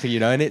exactly. You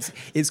know, and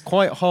it's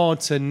quite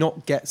hard to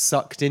not get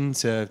sucked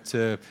into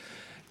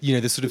you know,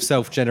 the sort of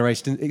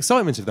self-generated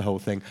excitement of the whole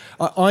thing.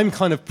 I'm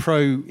kind of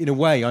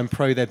I'm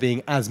pro there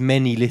being as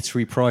many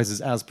literary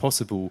prizes as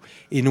possible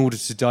in order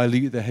to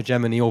dilute the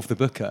hegemony of the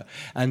Booker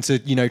and to,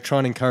 you know, try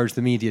and encourage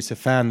the media to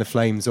fan the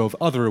flames of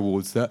other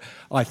awards that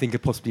I think are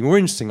possibly more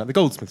interesting, like the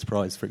Goldsmiths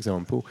Prize, for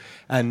example.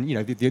 And, you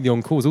know, the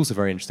Encore is also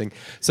very interesting.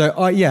 So,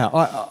 you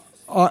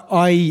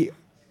know,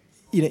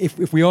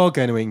 if we are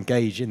going to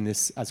engage in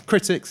this as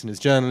critics and as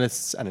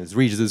journalists and as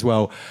readers as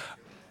well,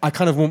 I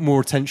kind of want more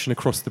attention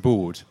across the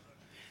board.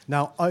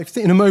 Now,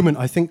 in a moment,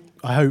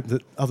 I hope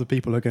that other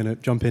people are going to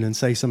jump in and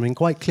say something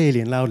quite clearly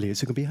and loudly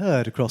so it can be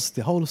heard across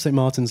the whole of St.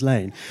 Martin's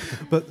Lane.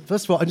 But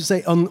first of all, I'd just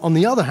say, on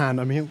the other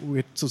hand, I mean,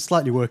 we're sort of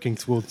slightly working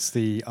towards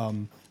the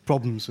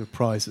problems with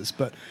prizes.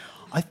 But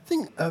I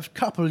think a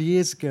couple of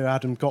years ago,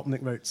 Adam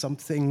Gopnik wrote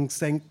something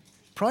saying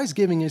prize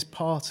giving is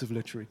part of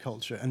literary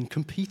culture and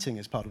competing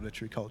is part of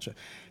literary culture.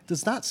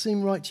 Does that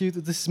seem right to you,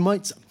 that this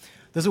might...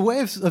 There's a way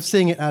of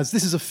seeing it as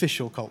this is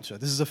official culture.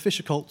 This is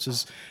official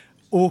culture's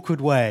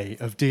awkward way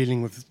of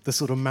dealing with the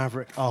sort of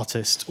maverick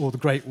artist or the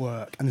great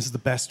work, and this is the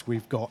best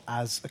we've got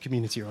as a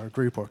community or a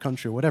group or a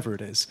country or whatever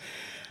it is.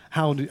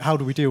 How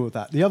do we deal with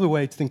that? The other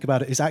way to think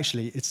about it is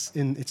actually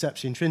it's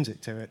actually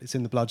intrinsic to it. It's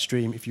in the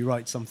bloodstream. If you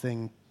write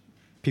something,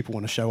 people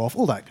want to show off,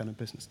 all that kind of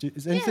business.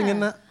 Is there anything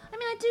in that? I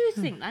mean, I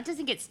do think that. I don't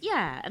think it's...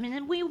 Yeah, I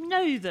mean, we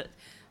know that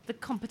the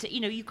competition...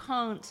 You know, you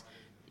can't...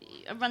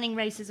 A running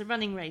race is a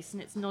running race,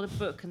 and it's not a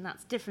book, and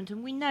that's different,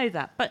 and we know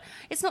that. But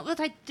it's not that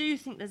I do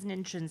think there's an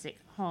intrinsic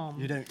harm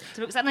to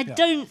books, and I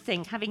don't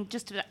think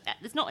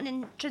there's not an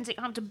intrinsic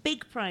harm to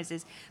big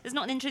prizes. There's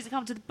not an intrinsic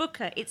harm to the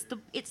Booker. It's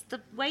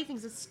the way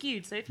things are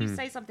skewed. So if you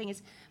say something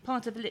is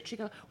part of a literary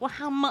culture, well,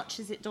 how much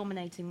is it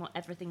dominating what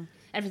everything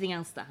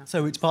else that happens?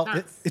 So it's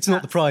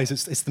not the prize.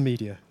 It's the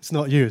media. It's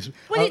not you.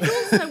 Well,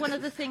 it's also one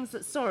of the things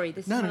that. Sorry,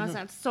 this is when I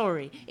sound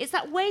sorry. It's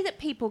that way that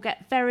people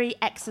get very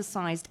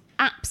exercised.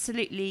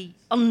 Absolutely,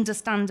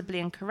 understandably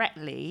and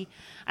correctly,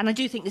 and I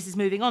do think this is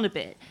moving on a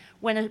bit,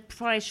 when a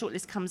prize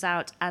shortlist comes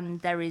out and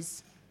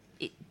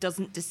it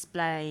doesn't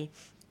display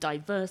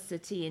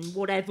diversity in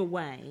whatever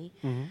way,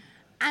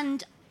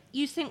 And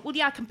you think, well,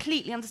 yeah, I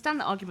completely understand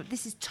that argument.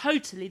 This is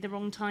totally the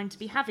wrong time to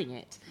be having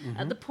it.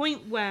 At the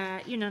point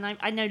where, you know, and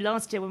I know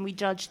last year when we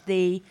judged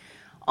the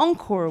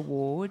Encore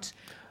Award,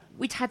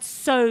 we'd had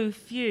so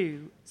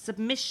few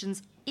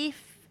submissions,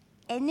 if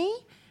any,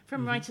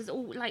 from writers,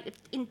 or like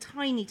in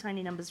tiny,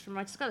 tiny numbers from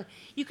writers.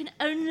 You can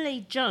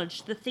only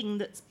judge the thing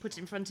that's put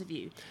in front of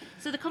you.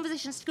 So the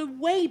conversation has to go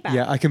way back.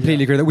 Yeah, I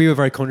completely agree that we were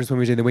very conscious when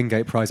we were doing the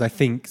Wingate Prize. I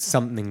think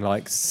something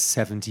like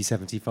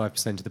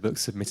 70-75% of the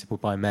books submittable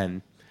by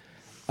men.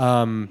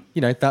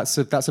 You know, that's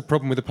a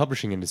problem with the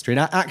publishing industry.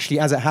 And actually,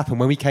 as it happened,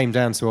 when we came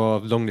down to our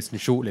long list and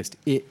short list,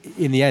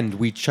 in the end,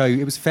 we chose,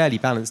 it was fairly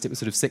balanced. It was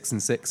sort of 6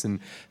 and 6 and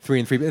 3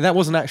 and 3. But that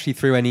wasn't actually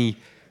through any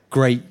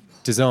great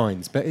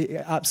designs. But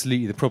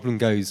absolutely, the problem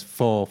goes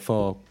far,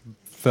 far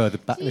further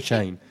back the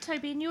chain.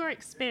 Toby, in your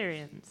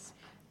experience,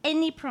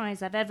 any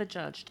prize I've ever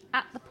judged,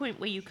 at the point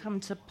where you come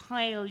to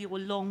pile your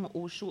long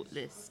or short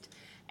list,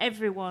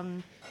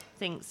 everyone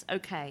thinks,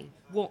 okay,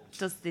 what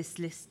does this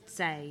list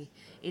say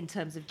in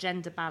terms of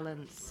gender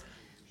balance,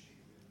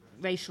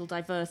 racial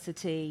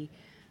diversity,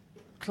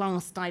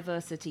 class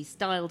diversity,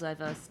 style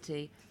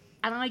diversity?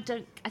 And I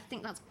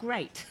think that's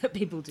great that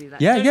people do that.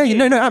 Yeah,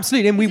 no,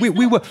 absolutely. And absolutely.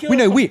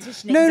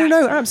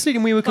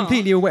 And we were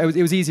completely aware.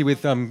 It was easy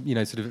with, you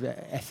know, sort of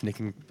ethnic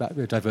and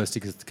diversity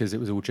because it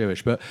was all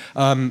Jewish. But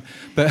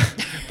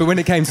when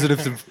it came to sort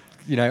of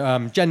you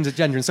know, gender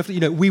and stuff,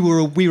 you know, we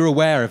were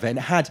aware of it.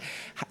 And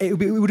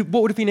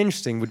what would have been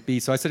interesting would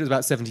be, so I said it was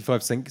about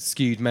 75%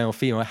 skewed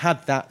male-female.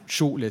 Had that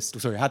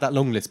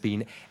long list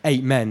been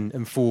 8 men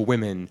and 4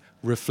 women,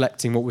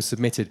 reflecting what was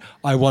submitted,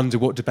 I wonder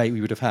what debate we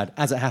would have had.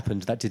 As it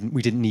happened,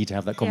 we didn't need to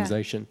have that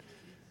conversation.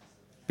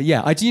 But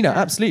yeah, I do, you know,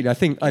 absolutely. I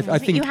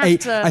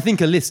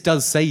think a list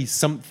does say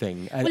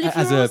something. Well,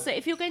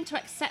 if you're going to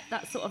accept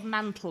that sort of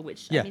mantle,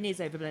 which I mean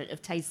is overblown,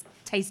 of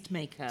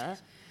tastemaker,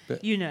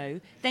 you know,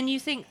 then you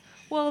think,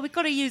 well, we've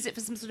got to use it for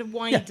some sort of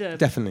wider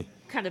definitely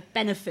kind of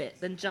benefit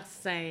than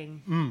just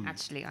saying,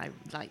 actually, I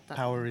like that.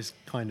 Power is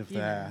kind of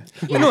there.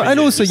 And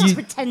also you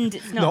pretend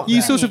it's not.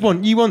 You sort of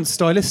want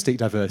stylistic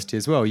diversity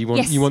as well. You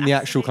want the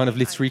actual kind of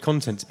literary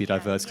content to be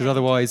diverse, because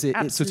otherwise it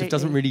sort of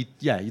doesn't really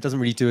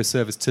do a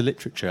service to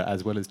literature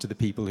as well as to the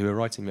people who are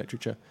writing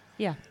literature.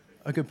 Yeah.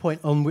 A good point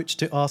on which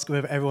to ask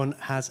whether everyone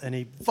has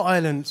any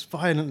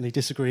violently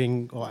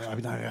disagreeing, or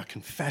a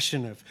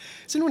confession of.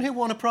 Has anyone here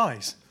won a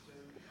prize?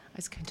 I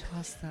was going to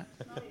ask that.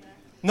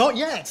 Not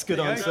yet. Good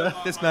answer.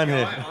 This man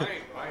here.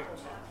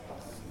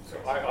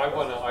 I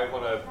won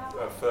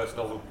a first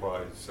novel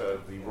prize,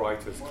 the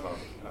Writers' Club,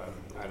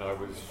 and I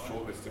was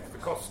shortlisted for the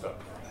Costa.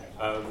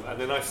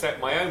 And then I set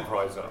my own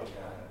prize up,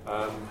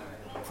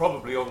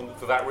 probably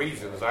for that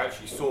reason, as I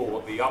actually saw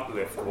what the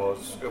uplift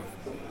was of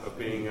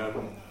being.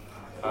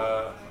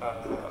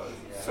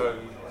 So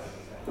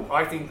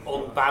I think,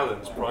 on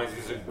balance,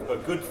 prizes are a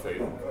good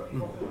thing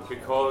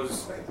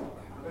because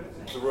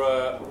there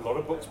are a lot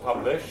of books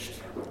published,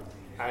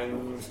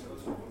 and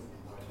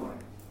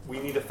we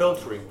need a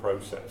filtering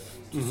process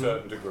to a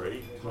certain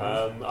degree.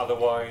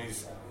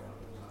 Otherwise,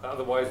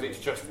 it's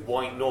just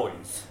white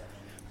noise.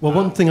 Well,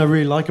 one thing I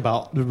really like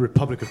about the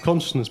Republic of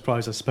Consciousness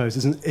Prize, I suppose,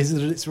 is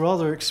that it's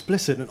rather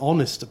explicit and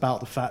honest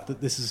about the fact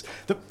that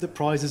the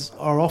prizes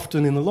are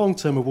often in the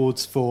long-term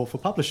awards for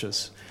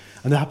publishers,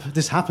 and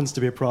this happens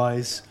to be a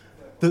prize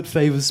that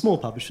favours small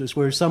publishers,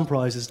 whereas some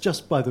prizes,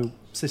 just by the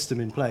system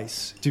in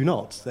place, do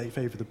not. They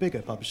favour the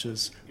bigger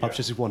publishers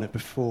who've won it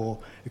before,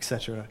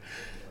 etc.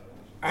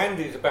 And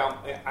it's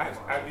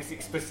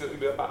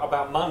explicitly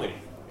about money,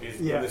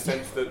 in the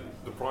sense that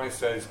the prize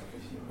says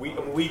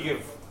we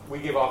give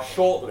our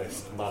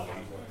shortlist money,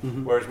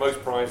 whereas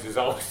most prizes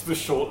ask the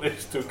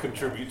shortlist to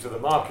contribute to the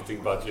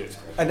marketing budget.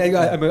 And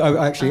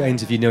I actually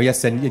interviewed Neil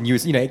yesterday, and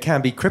you know, it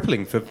can be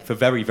crippling for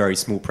very, very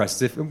small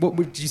presses. What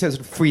did you say?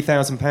 Sort of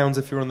 £3,000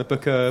 if you're on the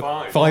Booker,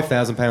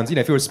 £5,000. You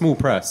know, if you're a small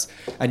press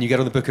and you get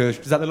on the Booker,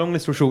 is that the long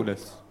list or short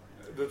list?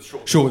 The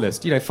short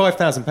list. You know,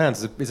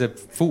 £5,000 is a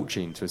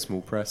fortune to a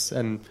small press,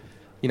 and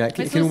you know, it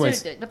can also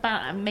almost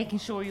about making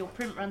sure your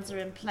print runs are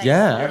in place.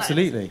 Yeah,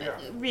 absolutely.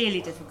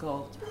 Really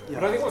difficult.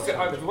 But I think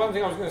one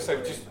thing I was going to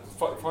say, just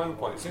final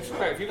point. It's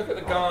interesting. If you look at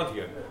the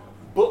Guardian,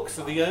 books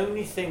are the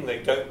only thing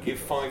they don't give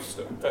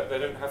 5-star. They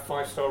don't have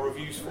 5-star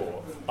reviews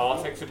for.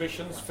 Art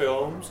exhibitions,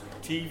 films,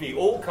 TV,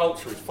 all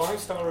culture is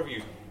 5-star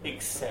reviews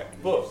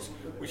except books,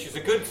 which is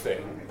a good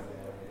thing.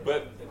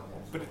 But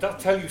it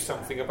does tell you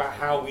something about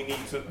how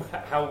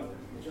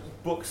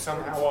books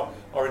somehow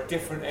are a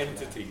different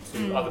entity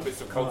to other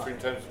bits of culture in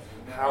terms of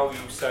how you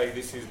say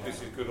this is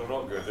good or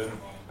not good,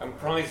 and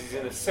prizes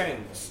in a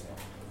sense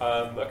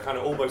are kind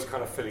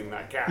of filling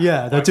that gap.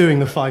 Yeah, they're doing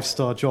the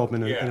 5-star job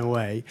in a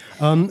way.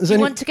 You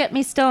want to get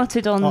me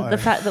started on the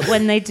fact that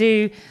when they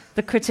do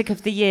the Critic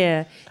of the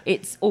Year,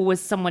 it's always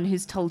someone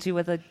who's told you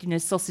whether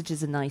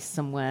sausages are nice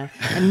somewhere,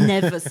 and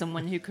never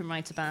someone who can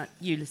write about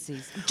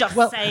Ulysses.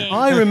 Saying.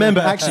 I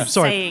remember actually.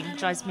 Sorry, saying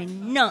drives me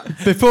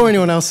nuts. Before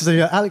anyone else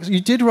says, Alex, you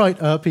did write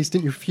a piece,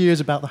 didn't you, a few years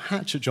about the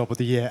Hatchet Job of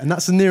the Year, and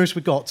that's the nearest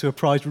we got to a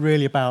prize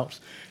really about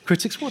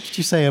critics. What did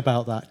you say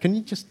about that? Can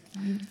you just?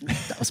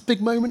 That was a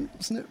big moment,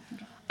 wasn't it?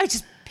 It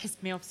just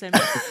pissed me off so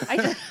much.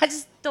 I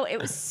just thought it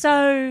was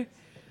so...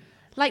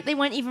 Like, they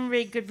weren't even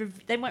really good...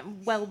 they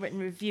weren't well-written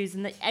reviews,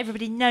 and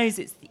everybody knows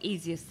it's the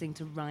easiest thing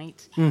to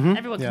write. Mm-hmm.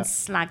 Everyone can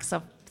slag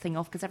something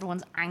off because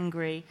everyone's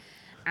angry.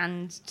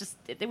 And just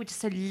they were just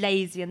so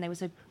lazy, and they were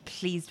so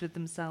pleased with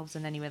themselves.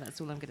 And anyway, that's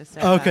all I'm going to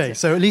say. Okay,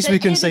 so at least we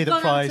can say the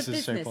they've gone out prize of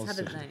is so business,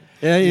 positive. haven't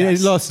they? Yeah,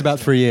 it lasted about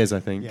 3 years, I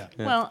think. Yeah.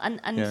 Well,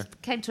 and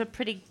came to a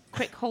pretty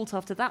quick halt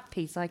after that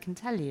piece, I can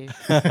tell you.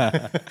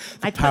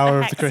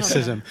 Power of the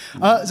criticism.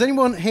 Has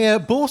anyone here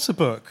bought a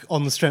book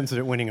on the strength of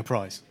it winning a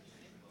prize?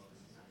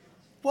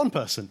 One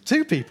person,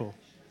 two people.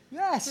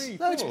 Yes,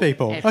 loads of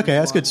people. Everyone. Okay,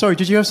 that's good. Sorry,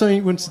 did you have something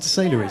you wanted to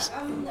say, Louise?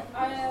 We've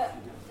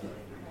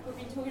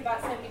been talking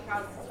about so many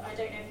prizes. I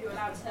don't know if you're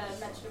allowed to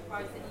mention a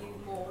prize that you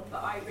mourned,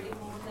 but I really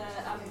mourned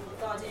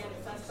the Guardian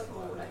First Book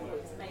Award. I thought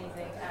it was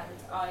amazing, and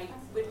I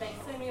would make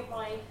so many of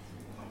my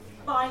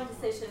buying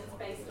decisions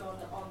based on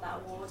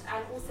that award.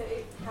 And also,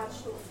 it had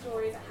short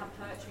stories, it had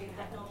poetry, it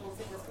had novels.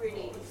 It was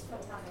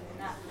fantastic in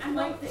that. And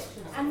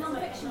non-fiction. And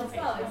non-fiction as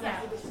well,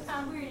 exactly, which was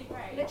really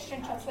great. Literature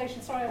and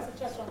translation. Sorry, I was a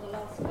judge on the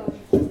last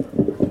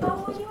one.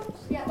 Oh, were you?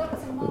 Yeah, that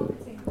was a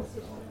marketing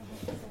decision.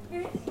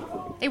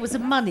 It was a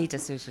money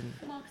decision.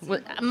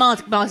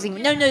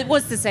 Marketing. No, it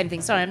was the same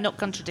thing. Sorry, I'm not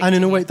contradicting. And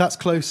in a you. way, that's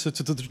closer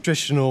to the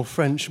traditional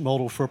French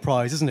model for a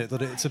prize, isn't it?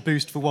 That it's a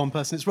boost for one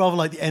person. It's rather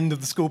like the end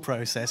of the school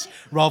process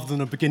rather than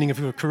the beginning of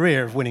your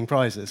career of winning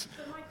prizes.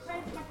 But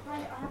I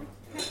have a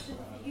question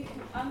for you.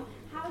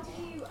 How do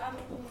you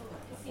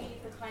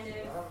perceive the kind of,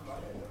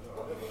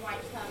 what would be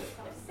right terms,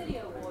 kind of silly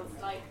awards,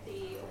 like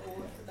the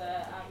award for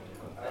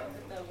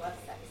the worst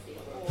sexy,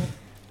 or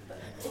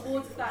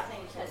awards of that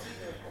nature?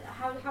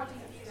 How do you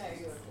view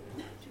those?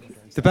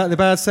 The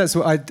bad sets,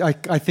 well,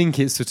 I think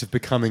it's sort of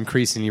become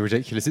increasingly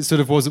ridiculous. It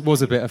sort of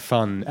was a bit of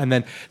fun. And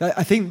then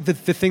I think the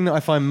thing that I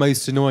find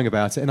most annoying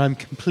about it, and I'm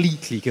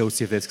completely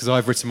guilty of this because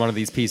I've written one of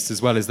these pieces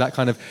as well, is that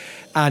kind of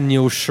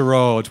annual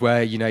charade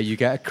where, you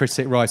get a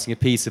critic writing a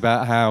piece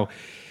about how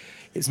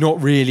it's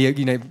not really,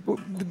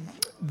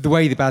 the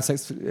way the Bad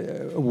Sex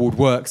Award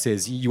works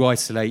is you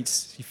isolate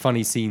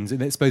funny scenes,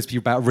 and it's supposed to be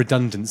about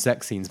redundant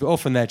sex scenes, but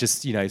often they're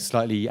just,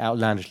 slightly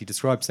outlandishly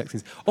described sex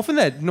scenes. Often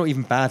they're not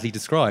even badly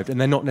described,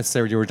 and they're not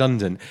necessarily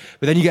redundant.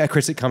 But then you get a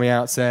critic coming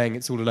out saying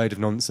it's all a load of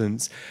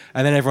nonsense,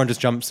 and then everyone just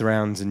jumps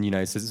around and,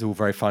 says it's all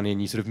very funny, and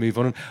you sort of move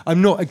on. And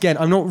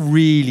I'm not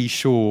really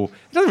sure.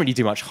 It doesn't really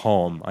do much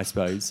harm, I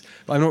suppose,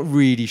 but I'm not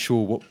really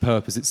sure what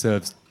purpose it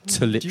serves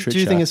to literature. Do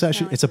you think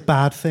it's a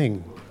bad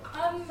thing?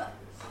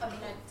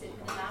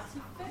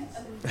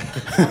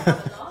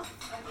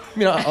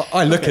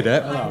 I look at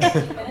it.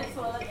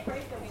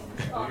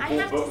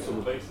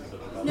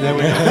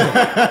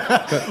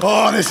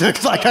 This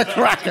looks like a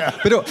cracker.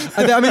 But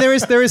there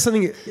is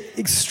something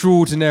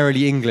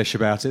extraordinarily English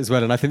about it as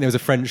well. And I think there was a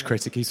French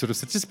critic who sort of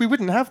said, we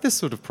wouldn't have this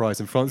sort of prize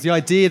in France. The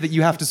idea that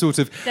you have to sort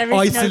of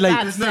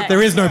isolate.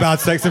 There is no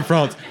bad sex in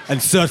France,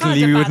 and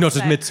certainly we would not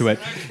admit to it.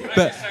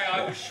 But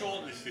I was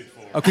shortlisted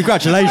for it. Oh,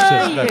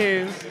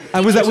 congratulations!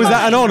 And was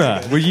that an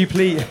honour? Were you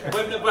pleased?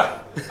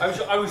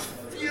 I was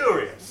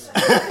furious.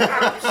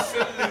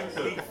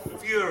 Absolutely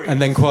furious.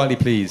 And then quietly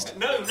pleased.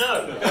 No.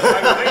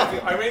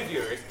 I remained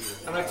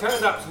furious, and I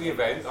turned up to the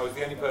event. I was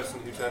the only person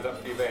who turned up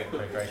to the event,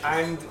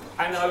 and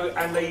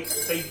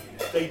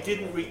they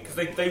didn't read, because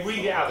they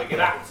read it out. They get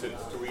actors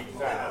to read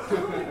it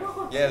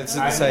out. Yeah, it's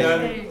the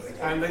same.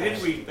 And they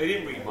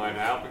didn't read mine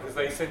out because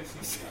they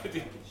essentially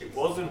said it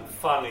wasn't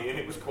funny and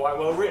it was quite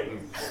well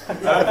written.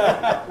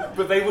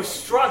 But they were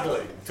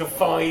struggling to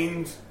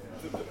find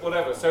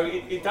whatever. So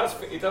it does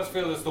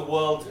feel as the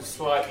world has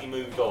slightly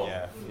moved on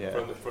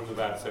from the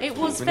Bad Sex. It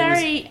was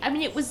very.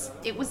 It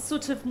was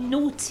sort of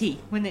naughty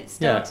when it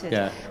started,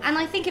 and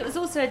I think it was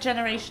also a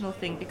generational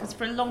thing because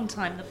for a long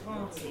time the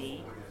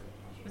party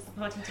was the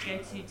party to go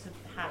to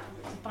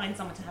find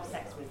someone to have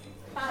sex with.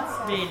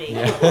 Really,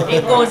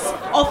 it was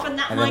often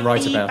that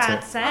might be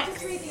bad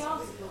sex.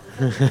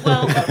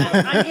 Well,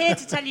 I'm here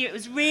to tell you it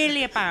was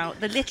really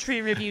about the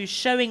literary review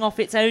showing off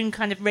its own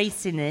kind of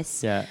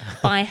raciness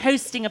by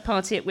hosting a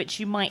party at which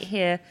you might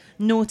hear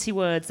naughty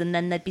words and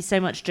then there'd be so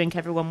much drink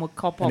everyone would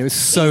cop off. And it was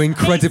so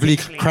incredibly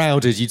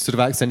crowded you'd sort of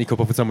accidentally cop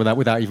off with someone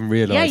without even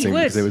realising.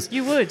 Yeah,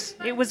 you would.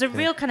 It was a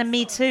real kind of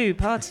Me Too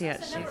party,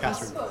 actually.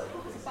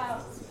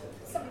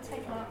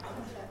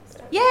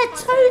 Yeah,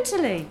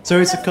 totally. So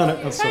it's a kind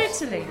of...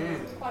 Totally.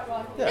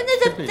 And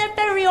they're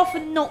very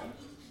often not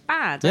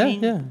bad.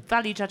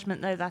 Value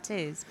judgment though that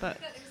is, but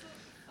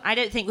I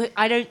don't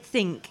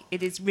think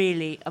it is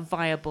really a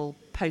viable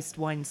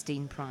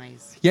post-Weinstein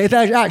prize. Yeah,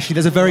 actually,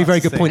 there's a very, very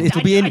good point.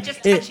 It'll be in.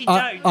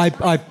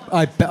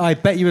 I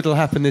bet you it'll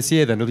happen this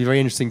year. Then it'll be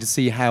very interesting to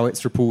see how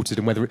it's reported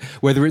and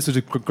whether it sort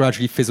of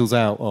gradually fizzles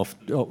out.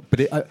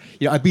 But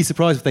I'd be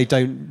surprised if they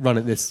don't run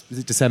it this. Is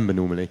it December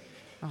normally?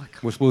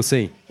 We'll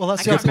see. Well,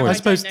 that's a good point. I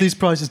suppose these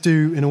prizes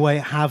do, in a way,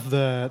 have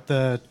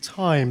the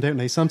time, don't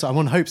they? Sometimes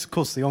one hopes, of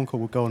course, the Encore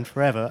will go on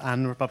forever,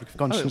 and the Republic of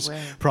Conscience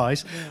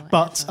prize.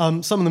 But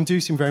some of them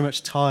do seem very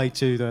much tied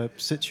to the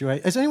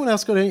situation. Has anyone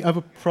else got any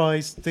other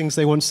prize things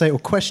they want to say or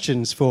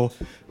questions for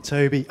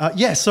Toby?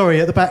 Yes, sorry,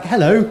 at the back.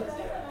 Hello.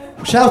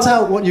 Shout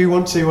out what you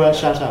want to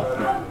shout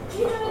out. Do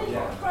you know any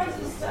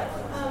prizes that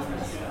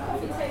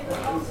coffee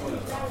table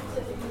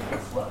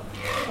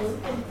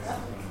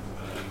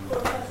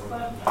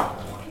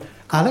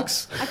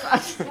Alex?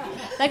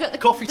 They got the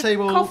Coffee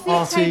table,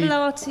 arty. table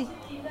arty.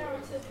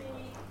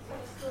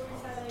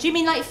 Do you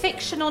mean like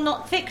fiction or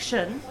not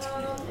fiction?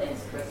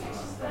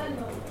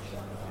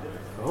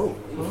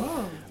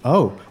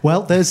 Oh,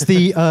 well, there's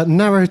the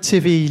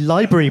Narrativy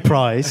Library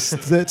Prize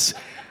that...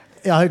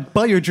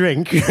 buy you a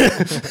drink.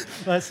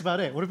 That's about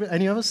it. What about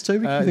any others,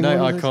 Toby?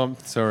 No, I can't.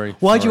 Sorry.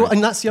 Why do you?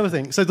 And that's the other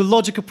thing. So the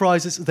logic of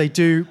prizes, they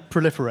do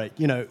proliferate.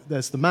 You know,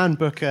 there's the Man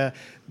Booker.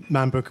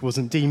 Man Booker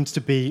wasn't deemed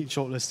to be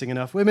shortlisting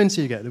enough women,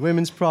 so you get the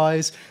Women's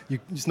Prize.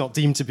 It's not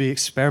deemed to be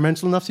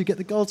experimental enough, so you get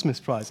the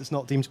Goldsmiths Prize. It's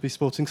not deemed to be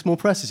supporting small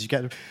presses. You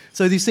get.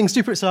 So these things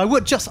do. So I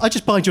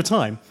just bide your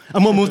time,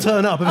 and one will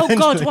turn up. Oh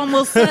God, one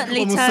will certainly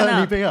one will turn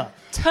certainly up. be up.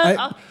 Turn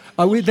up.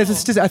 There's a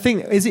statistic. I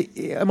think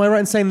am I right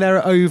in saying there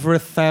are over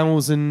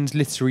 1,000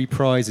 literary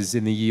prizes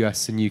in the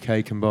US and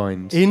UK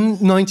combined? In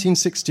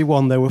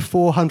 1961, there were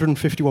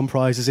 451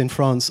 prizes in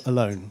France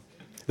alone.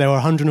 There were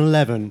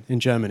 111 in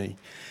Germany.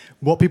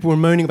 What people were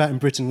moaning about in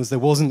Britain was there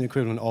wasn't the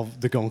equivalent of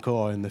the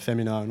Goncourt and the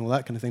Féminin and all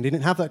that kind of thing. They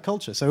didn't have that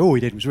culture, so all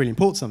we did was really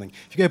import something.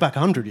 If you go back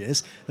 100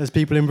 years, there's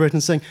people in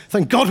Britain saying,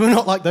 thank God we're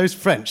not like those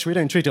French. We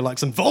don't treat it like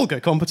some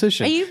vulgar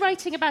competition. Are you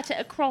writing about it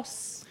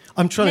across...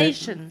 I'm trying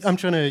nations?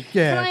 to,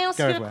 yeah. Can I ask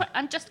go you everywhere.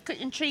 I'm just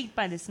intrigued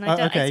by this, and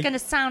Okay. it's going to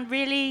sound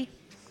really,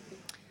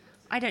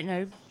 I don't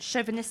know,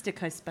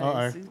 chauvinistic, I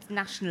suppose,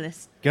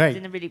 nationalist. Great.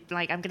 In a really,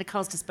 like, I'm going to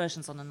cast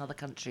aspersions on another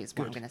country, is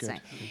what I'm going to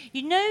good. say.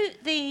 You know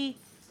the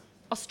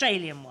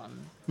Australian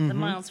one, the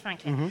Miles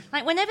Franklin?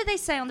 Like, whenever they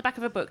say on the back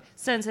of a book,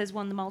 so-and-so's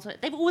won the Miles,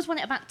 they've always won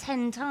it about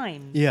 10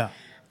 times. Yeah.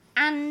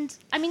 And,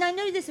 I mean, I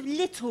know this a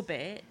little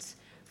bit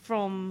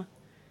from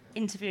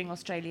interviewing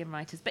Australian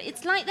writers, but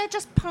it's like they're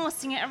just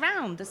passing it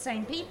around, the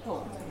same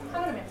people.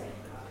 Hang on a minute.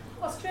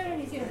 Australia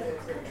and New Zealand.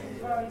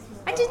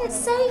 I didn't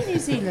say New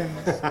Zealand.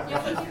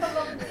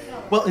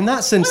 Well, in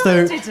that sense, Well, I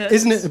though, didn't.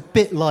 isn't it a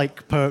bit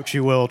like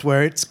Poetry World,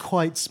 where it's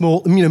quite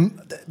small? You know,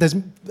 there's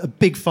a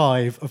big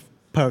five of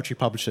poetry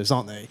publishers,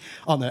 aren't there?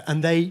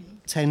 And they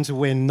tend to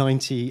win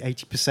 90,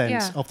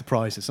 80% of the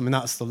prizes. I mean,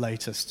 that's the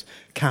latest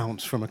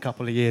count from a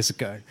couple of years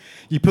ago.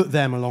 You put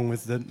them along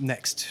with the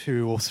next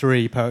 2 or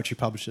 3 poetry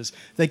publishers,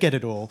 they get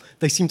it all.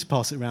 They seem to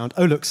pass it around.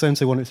 Oh, look,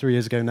 so-and-so won it 3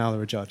 years ago, now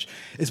they're a judge.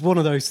 It's one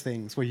of those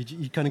things where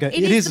you kind of go, it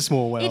is a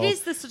small world. It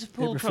is the sort of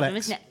poor problem,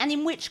 isn't it? And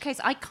in which case,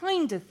 I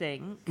kind of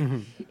think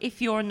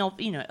if you're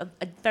a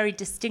very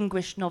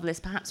distinguished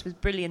novelist, perhaps with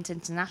brilliant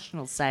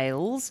international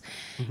sales,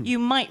 you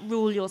might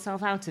rule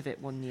yourself out of it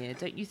one year,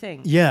 don't you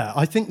think? Yeah,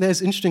 I think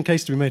there's an interesting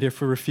case to be made here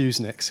for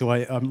Refusenix, who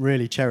I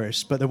really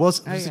cherish. But there was...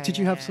 did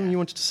you have something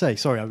you wanted to say?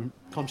 Sorry, I'm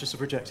conscious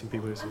of rejecting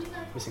people who are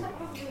missing. I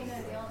probably know the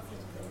answer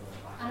to this,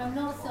 and I'm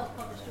not a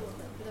self-published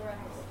author, for the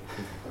record.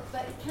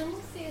 But can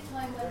you see a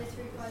time where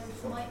literary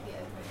prizes might be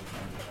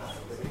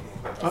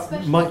over,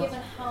 especially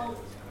given how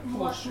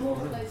much more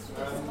close to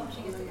this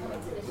publishing is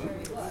becoming to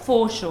literary work?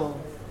 For sure.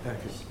 Great.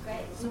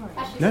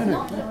 Actually,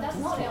 No. that's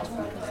not the answer.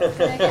 That's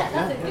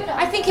a good answer.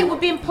 I think it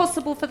would be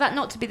impossible for that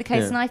not to be the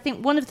case, and I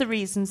think one of the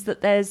reasons that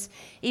there's,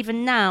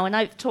 even now, and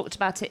I've talked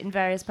about it in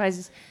various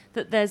prizes,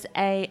 that there's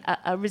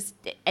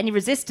any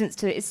resistance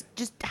to it is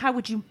just how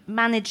would you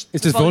manage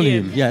It's just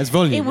volume. Yeah, it's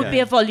volume. It would be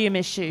a volume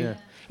issue. Yeah.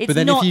 It's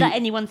not that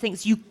anyone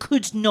thinks you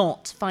could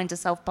not find a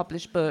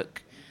self-published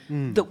book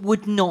that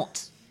would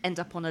not end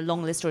up on a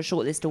long list or a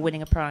short list or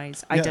winning a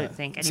prize. I don't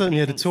think anybody certainly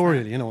thinks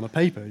editorially, that. on a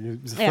paper,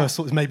 the first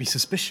thought is maybe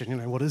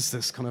suspicion. What is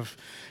this kind of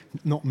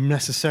not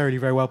necessarily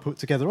very well put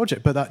together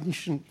object? But that you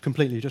shouldn't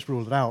completely just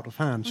rule it out of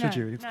hand, should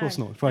you? Of course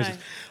not. Prizes.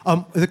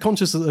 They're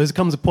conscious that there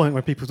comes a point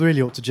where people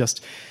really ought to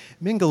just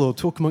mingle or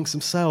talk amongst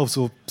themselves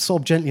or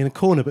sob gently in a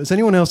corner. But has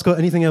anyone else got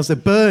anything else they're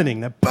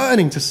burning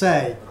to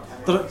say?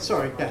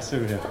 Sorry, yes,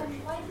 over here.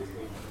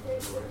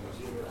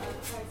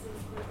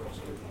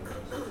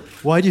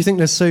 Why do you think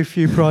there's so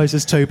few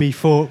prizes, Toby,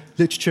 for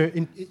literature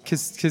in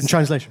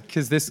translation?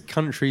 Because this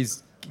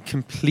country's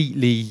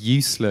completely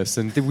useless,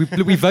 and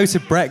we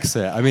voted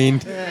Brexit. I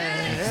mean,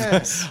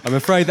 I'm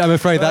afraid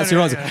that's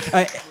your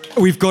answer.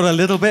 We've got a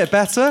little bit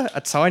better, a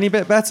tiny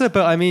bit better,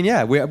 but I mean,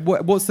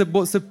 what's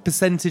the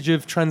percentage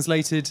of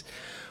translated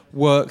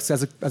works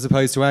as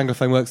opposed to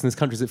Anglophone works in this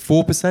country? Is it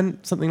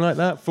 4%, something like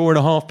that?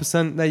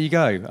 4.5%? There you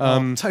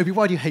go. Toby,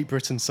 why do you hate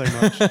Britain so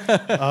much?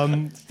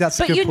 That's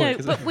a good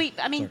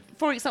point.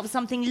 For example,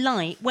 something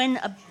like when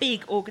a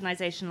big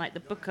organisation like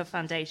the Booker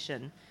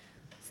Foundation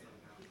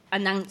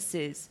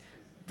announces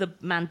the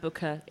Man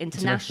Booker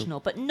International,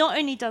 but not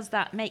only does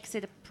that makes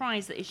it a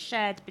prize that is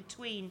shared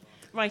between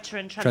writer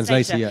and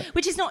translator,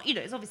 which is not,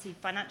 it's obviously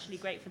financially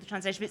great for the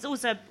translation, but it's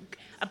also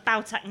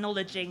about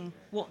acknowledging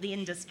what the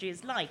industry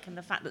is like and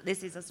the fact that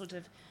this is a sort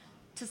of,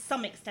 to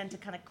some extent, a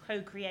kind of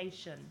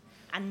co-creation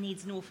and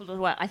needs an awful lot of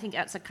work. I think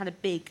that's a kind of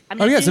big...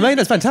 It's amazing.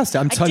 That's fantastic.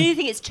 I do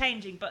think it's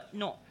changing, but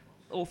not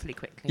awfully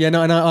quickly. Yeah,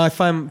 no, and I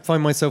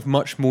find myself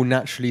much more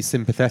naturally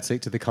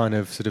sympathetic to the kind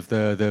of sort of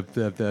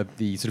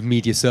the sort of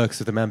media circus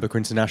of the Man Booker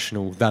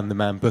International than the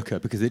Man Booker,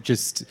 because it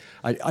just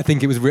I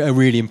think it was a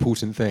really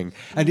important thing,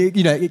 and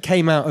it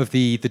came out of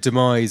the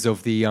demise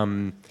of the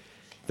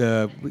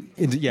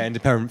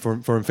Independent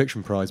Foreign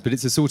Fiction Prize, but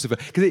it's a sort of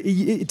because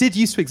it did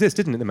used to exist,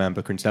 didn't it? The Man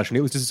Booker International.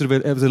 It was just sort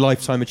of it was a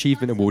lifetime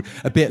achievement award,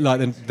 a bit like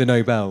the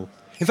Nobel.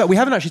 In fact, we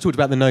haven't actually talked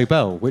about the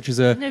Nobel, which is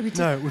a... No,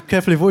 we've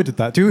carefully avoided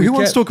that. Who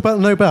wants to talk about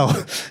the Nobel?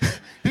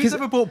 Who's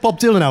ever bought Bob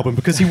Dylan album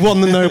because he won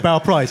the Nobel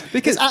Prize?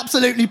 Because it's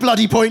absolutely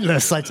bloody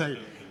pointless, I tell you.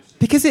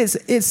 Because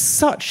it's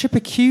such a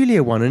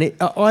peculiar one, and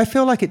I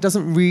feel like it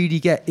doesn't really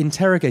get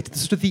interrogated.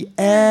 Sort of the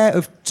air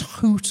of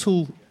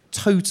total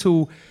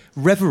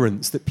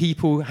reverence that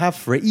people have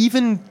for it,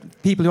 even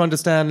people who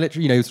understand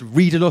literature, sort of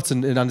read a lot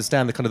and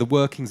understand the kind of the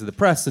workings of the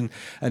press and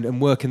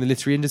work in the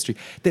literary industry.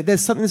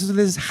 There's something, there's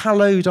this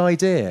hallowed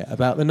idea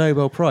about the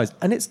Nobel Prize,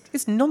 and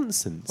it's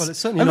nonsense. Well, it's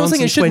certainly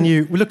nonsense when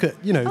you look at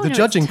the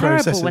judging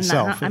process when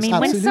itself. I mean,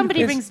 when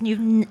somebody wins and you've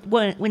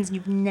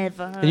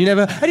never heard, and you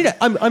never,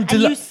 and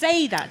you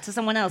say that to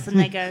someone else, and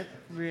they go,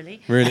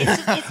 Really?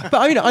 But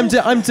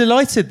I'm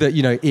delighted that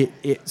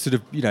it sort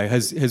of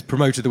has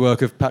promoted the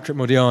work of Patrick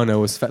Modiano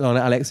or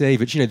Svetlana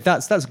Alexievich.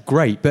 That's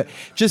great. But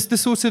just the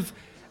sort of,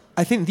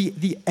 I think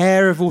the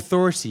air of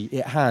authority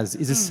it has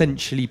is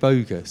essentially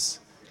bogus.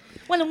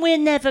 Well, and we're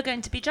never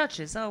going to be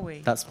judges, are we?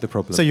 That's the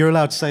problem. So you're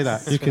allowed to say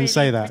that. You can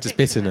say that. Just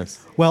bitterness.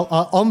 Well,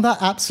 on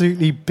that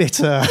absolutely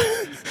bitter,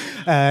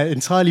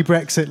 entirely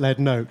Brexit-led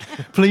note,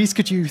 please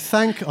could you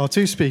thank our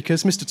two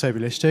speakers, Mr. Toby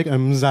Lichtig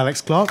and Ms.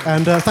 Alex Clark,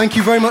 and thank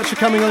you very much for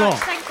coming along.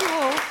 Thank you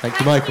all. Thank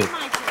you, Michael.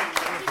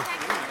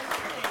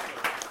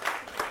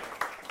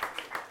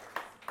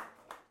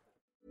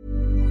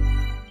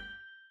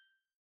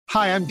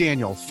 Hi, I'm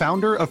Daniel,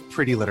 founder of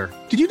Pretty Litter.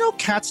 Did you know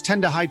cats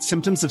tend to hide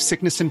symptoms of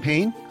sickness and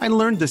pain? I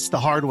learned this the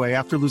hard way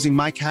after losing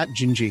my cat,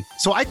 Gingy.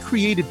 So I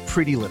created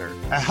Pretty Litter,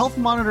 a health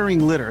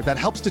monitoring litter that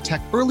helps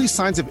detect early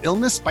signs of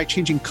illness by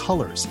changing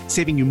colors,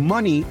 saving you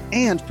money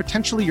and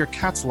potentially your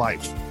cat's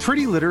life.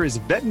 Pretty Litter is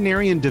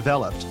veterinarian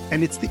developed,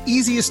 and it's the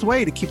easiest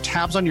way to keep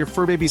tabs on your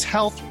fur baby's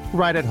health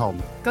right at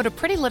home. Go to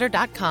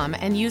prettylitter.com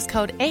and use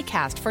code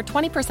ACAST for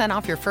 20%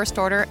 off your first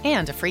order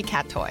and a free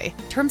cat toy.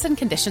 Terms and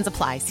conditions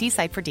apply. See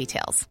site for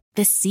details.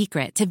 The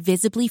secret to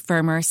visibly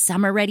firmer,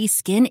 summer-ready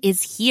skin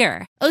is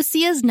here.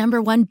 Osea's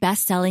 #1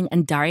 best-selling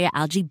Undaria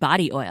Algae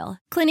Body Oil.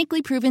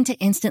 Clinically proven to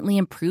instantly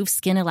improve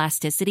skin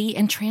elasticity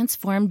and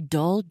transform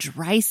dull,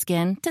 dry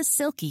skin to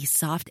silky,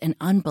 soft, and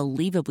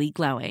unbelievably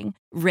glowing.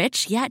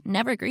 Rich yet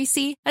never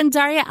greasy,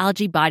 Undaria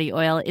Algae Body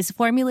Oil is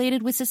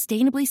formulated with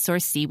sustainably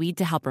sourced seaweed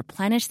to help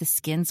replenish the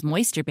skin's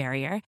moisture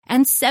barrier,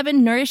 and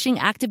 7 nourishing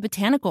active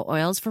botanical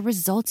oils for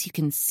results you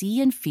can see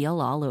and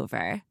feel all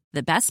over.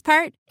 The best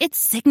part? Its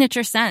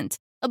signature scent.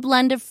 A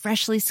blend of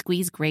freshly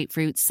squeezed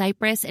grapefruit,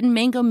 cypress, and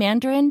mango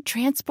mandarin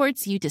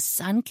transports you to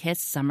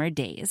sun-kissed summer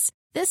days.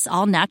 This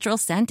all-natural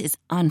scent is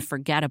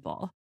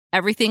unforgettable.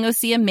 Everything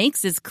Osea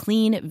makes is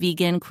clean,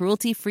 vegan,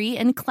 cruelty-free,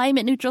 and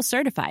climate-neutral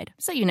certified,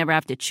 so you never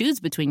have to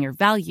choose between your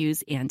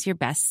values and your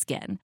best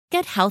skin.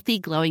 Get healthy,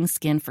 glowing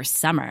skin for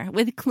summer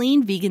with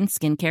clean, vegan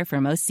skincare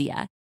from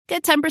Osea.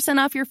 Get 10%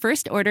 off your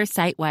first order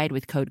site-wide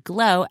with code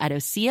GLOW at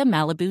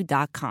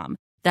OseaMalibu.com.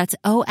 That's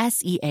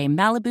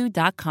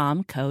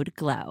OSEAMalibu.com, code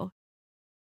GLOW.